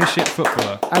Premiership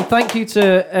footballer. And thank you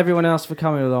to everyone else for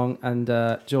coming along and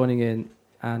joining in.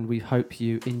 And we hope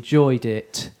you enjoyed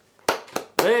it.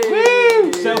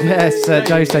 Yes,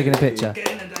 Joe's taking a picture.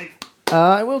 Get in there, Dave.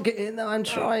 I will get in. I'm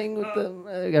trying with them.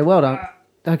 There we go. Well done.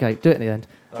 Okay, do it in the end.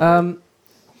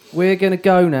 We're going to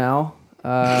go now.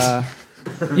 You're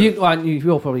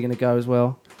probably going to go as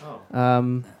well.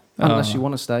 Unless you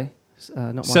want to stay.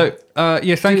 Not mine. So,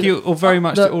 thank you all very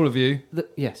much to all of you.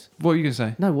 Yes. What were you going to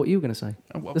say? No, what you were going to say.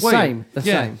 The Wait. same.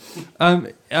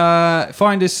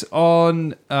 Find us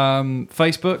on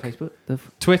Facebook,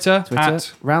 Twitter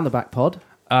at Round the Back Pod.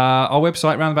 Our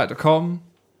website, roundtheback.com.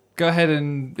 Go ahead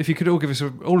and, if you could all give us,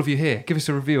 all of you here, give us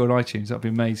a review on iTunes. That'd be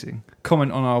amazing.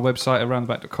 Comment on our website at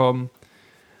roundtheback.com.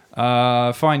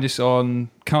 Find us on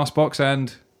Castbox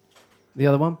and... The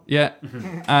other one? Yeah.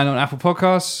 And on Apple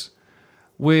Podcasts.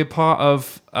 We're part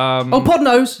of...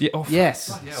 Podnose! Yeah,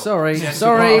 yes. Sorry. Yes,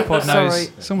 Sorry. we're part of Podnose. Sorry.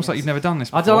 It's almost like you've never done this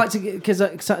before. I don't like to... Because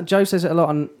Joe says it a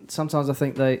lot, and sometimes I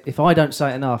think if I don't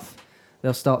say it enough,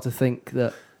 they'll start to think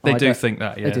that... They do think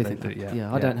that, yeah. They do think that.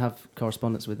 Yeah, I don't have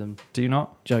correspondence with them. Do you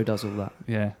not? Joe does all that.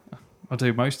 Yeah. I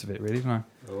do most of it, really, don't I?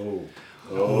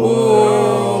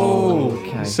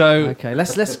 Okay. So... Okay,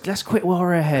 let's quit while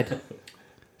we're ahead.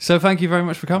 So thank you very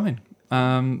much for coming.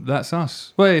 That's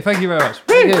us. Wait, thank you very much.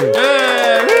 Thank you.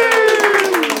 Yeah.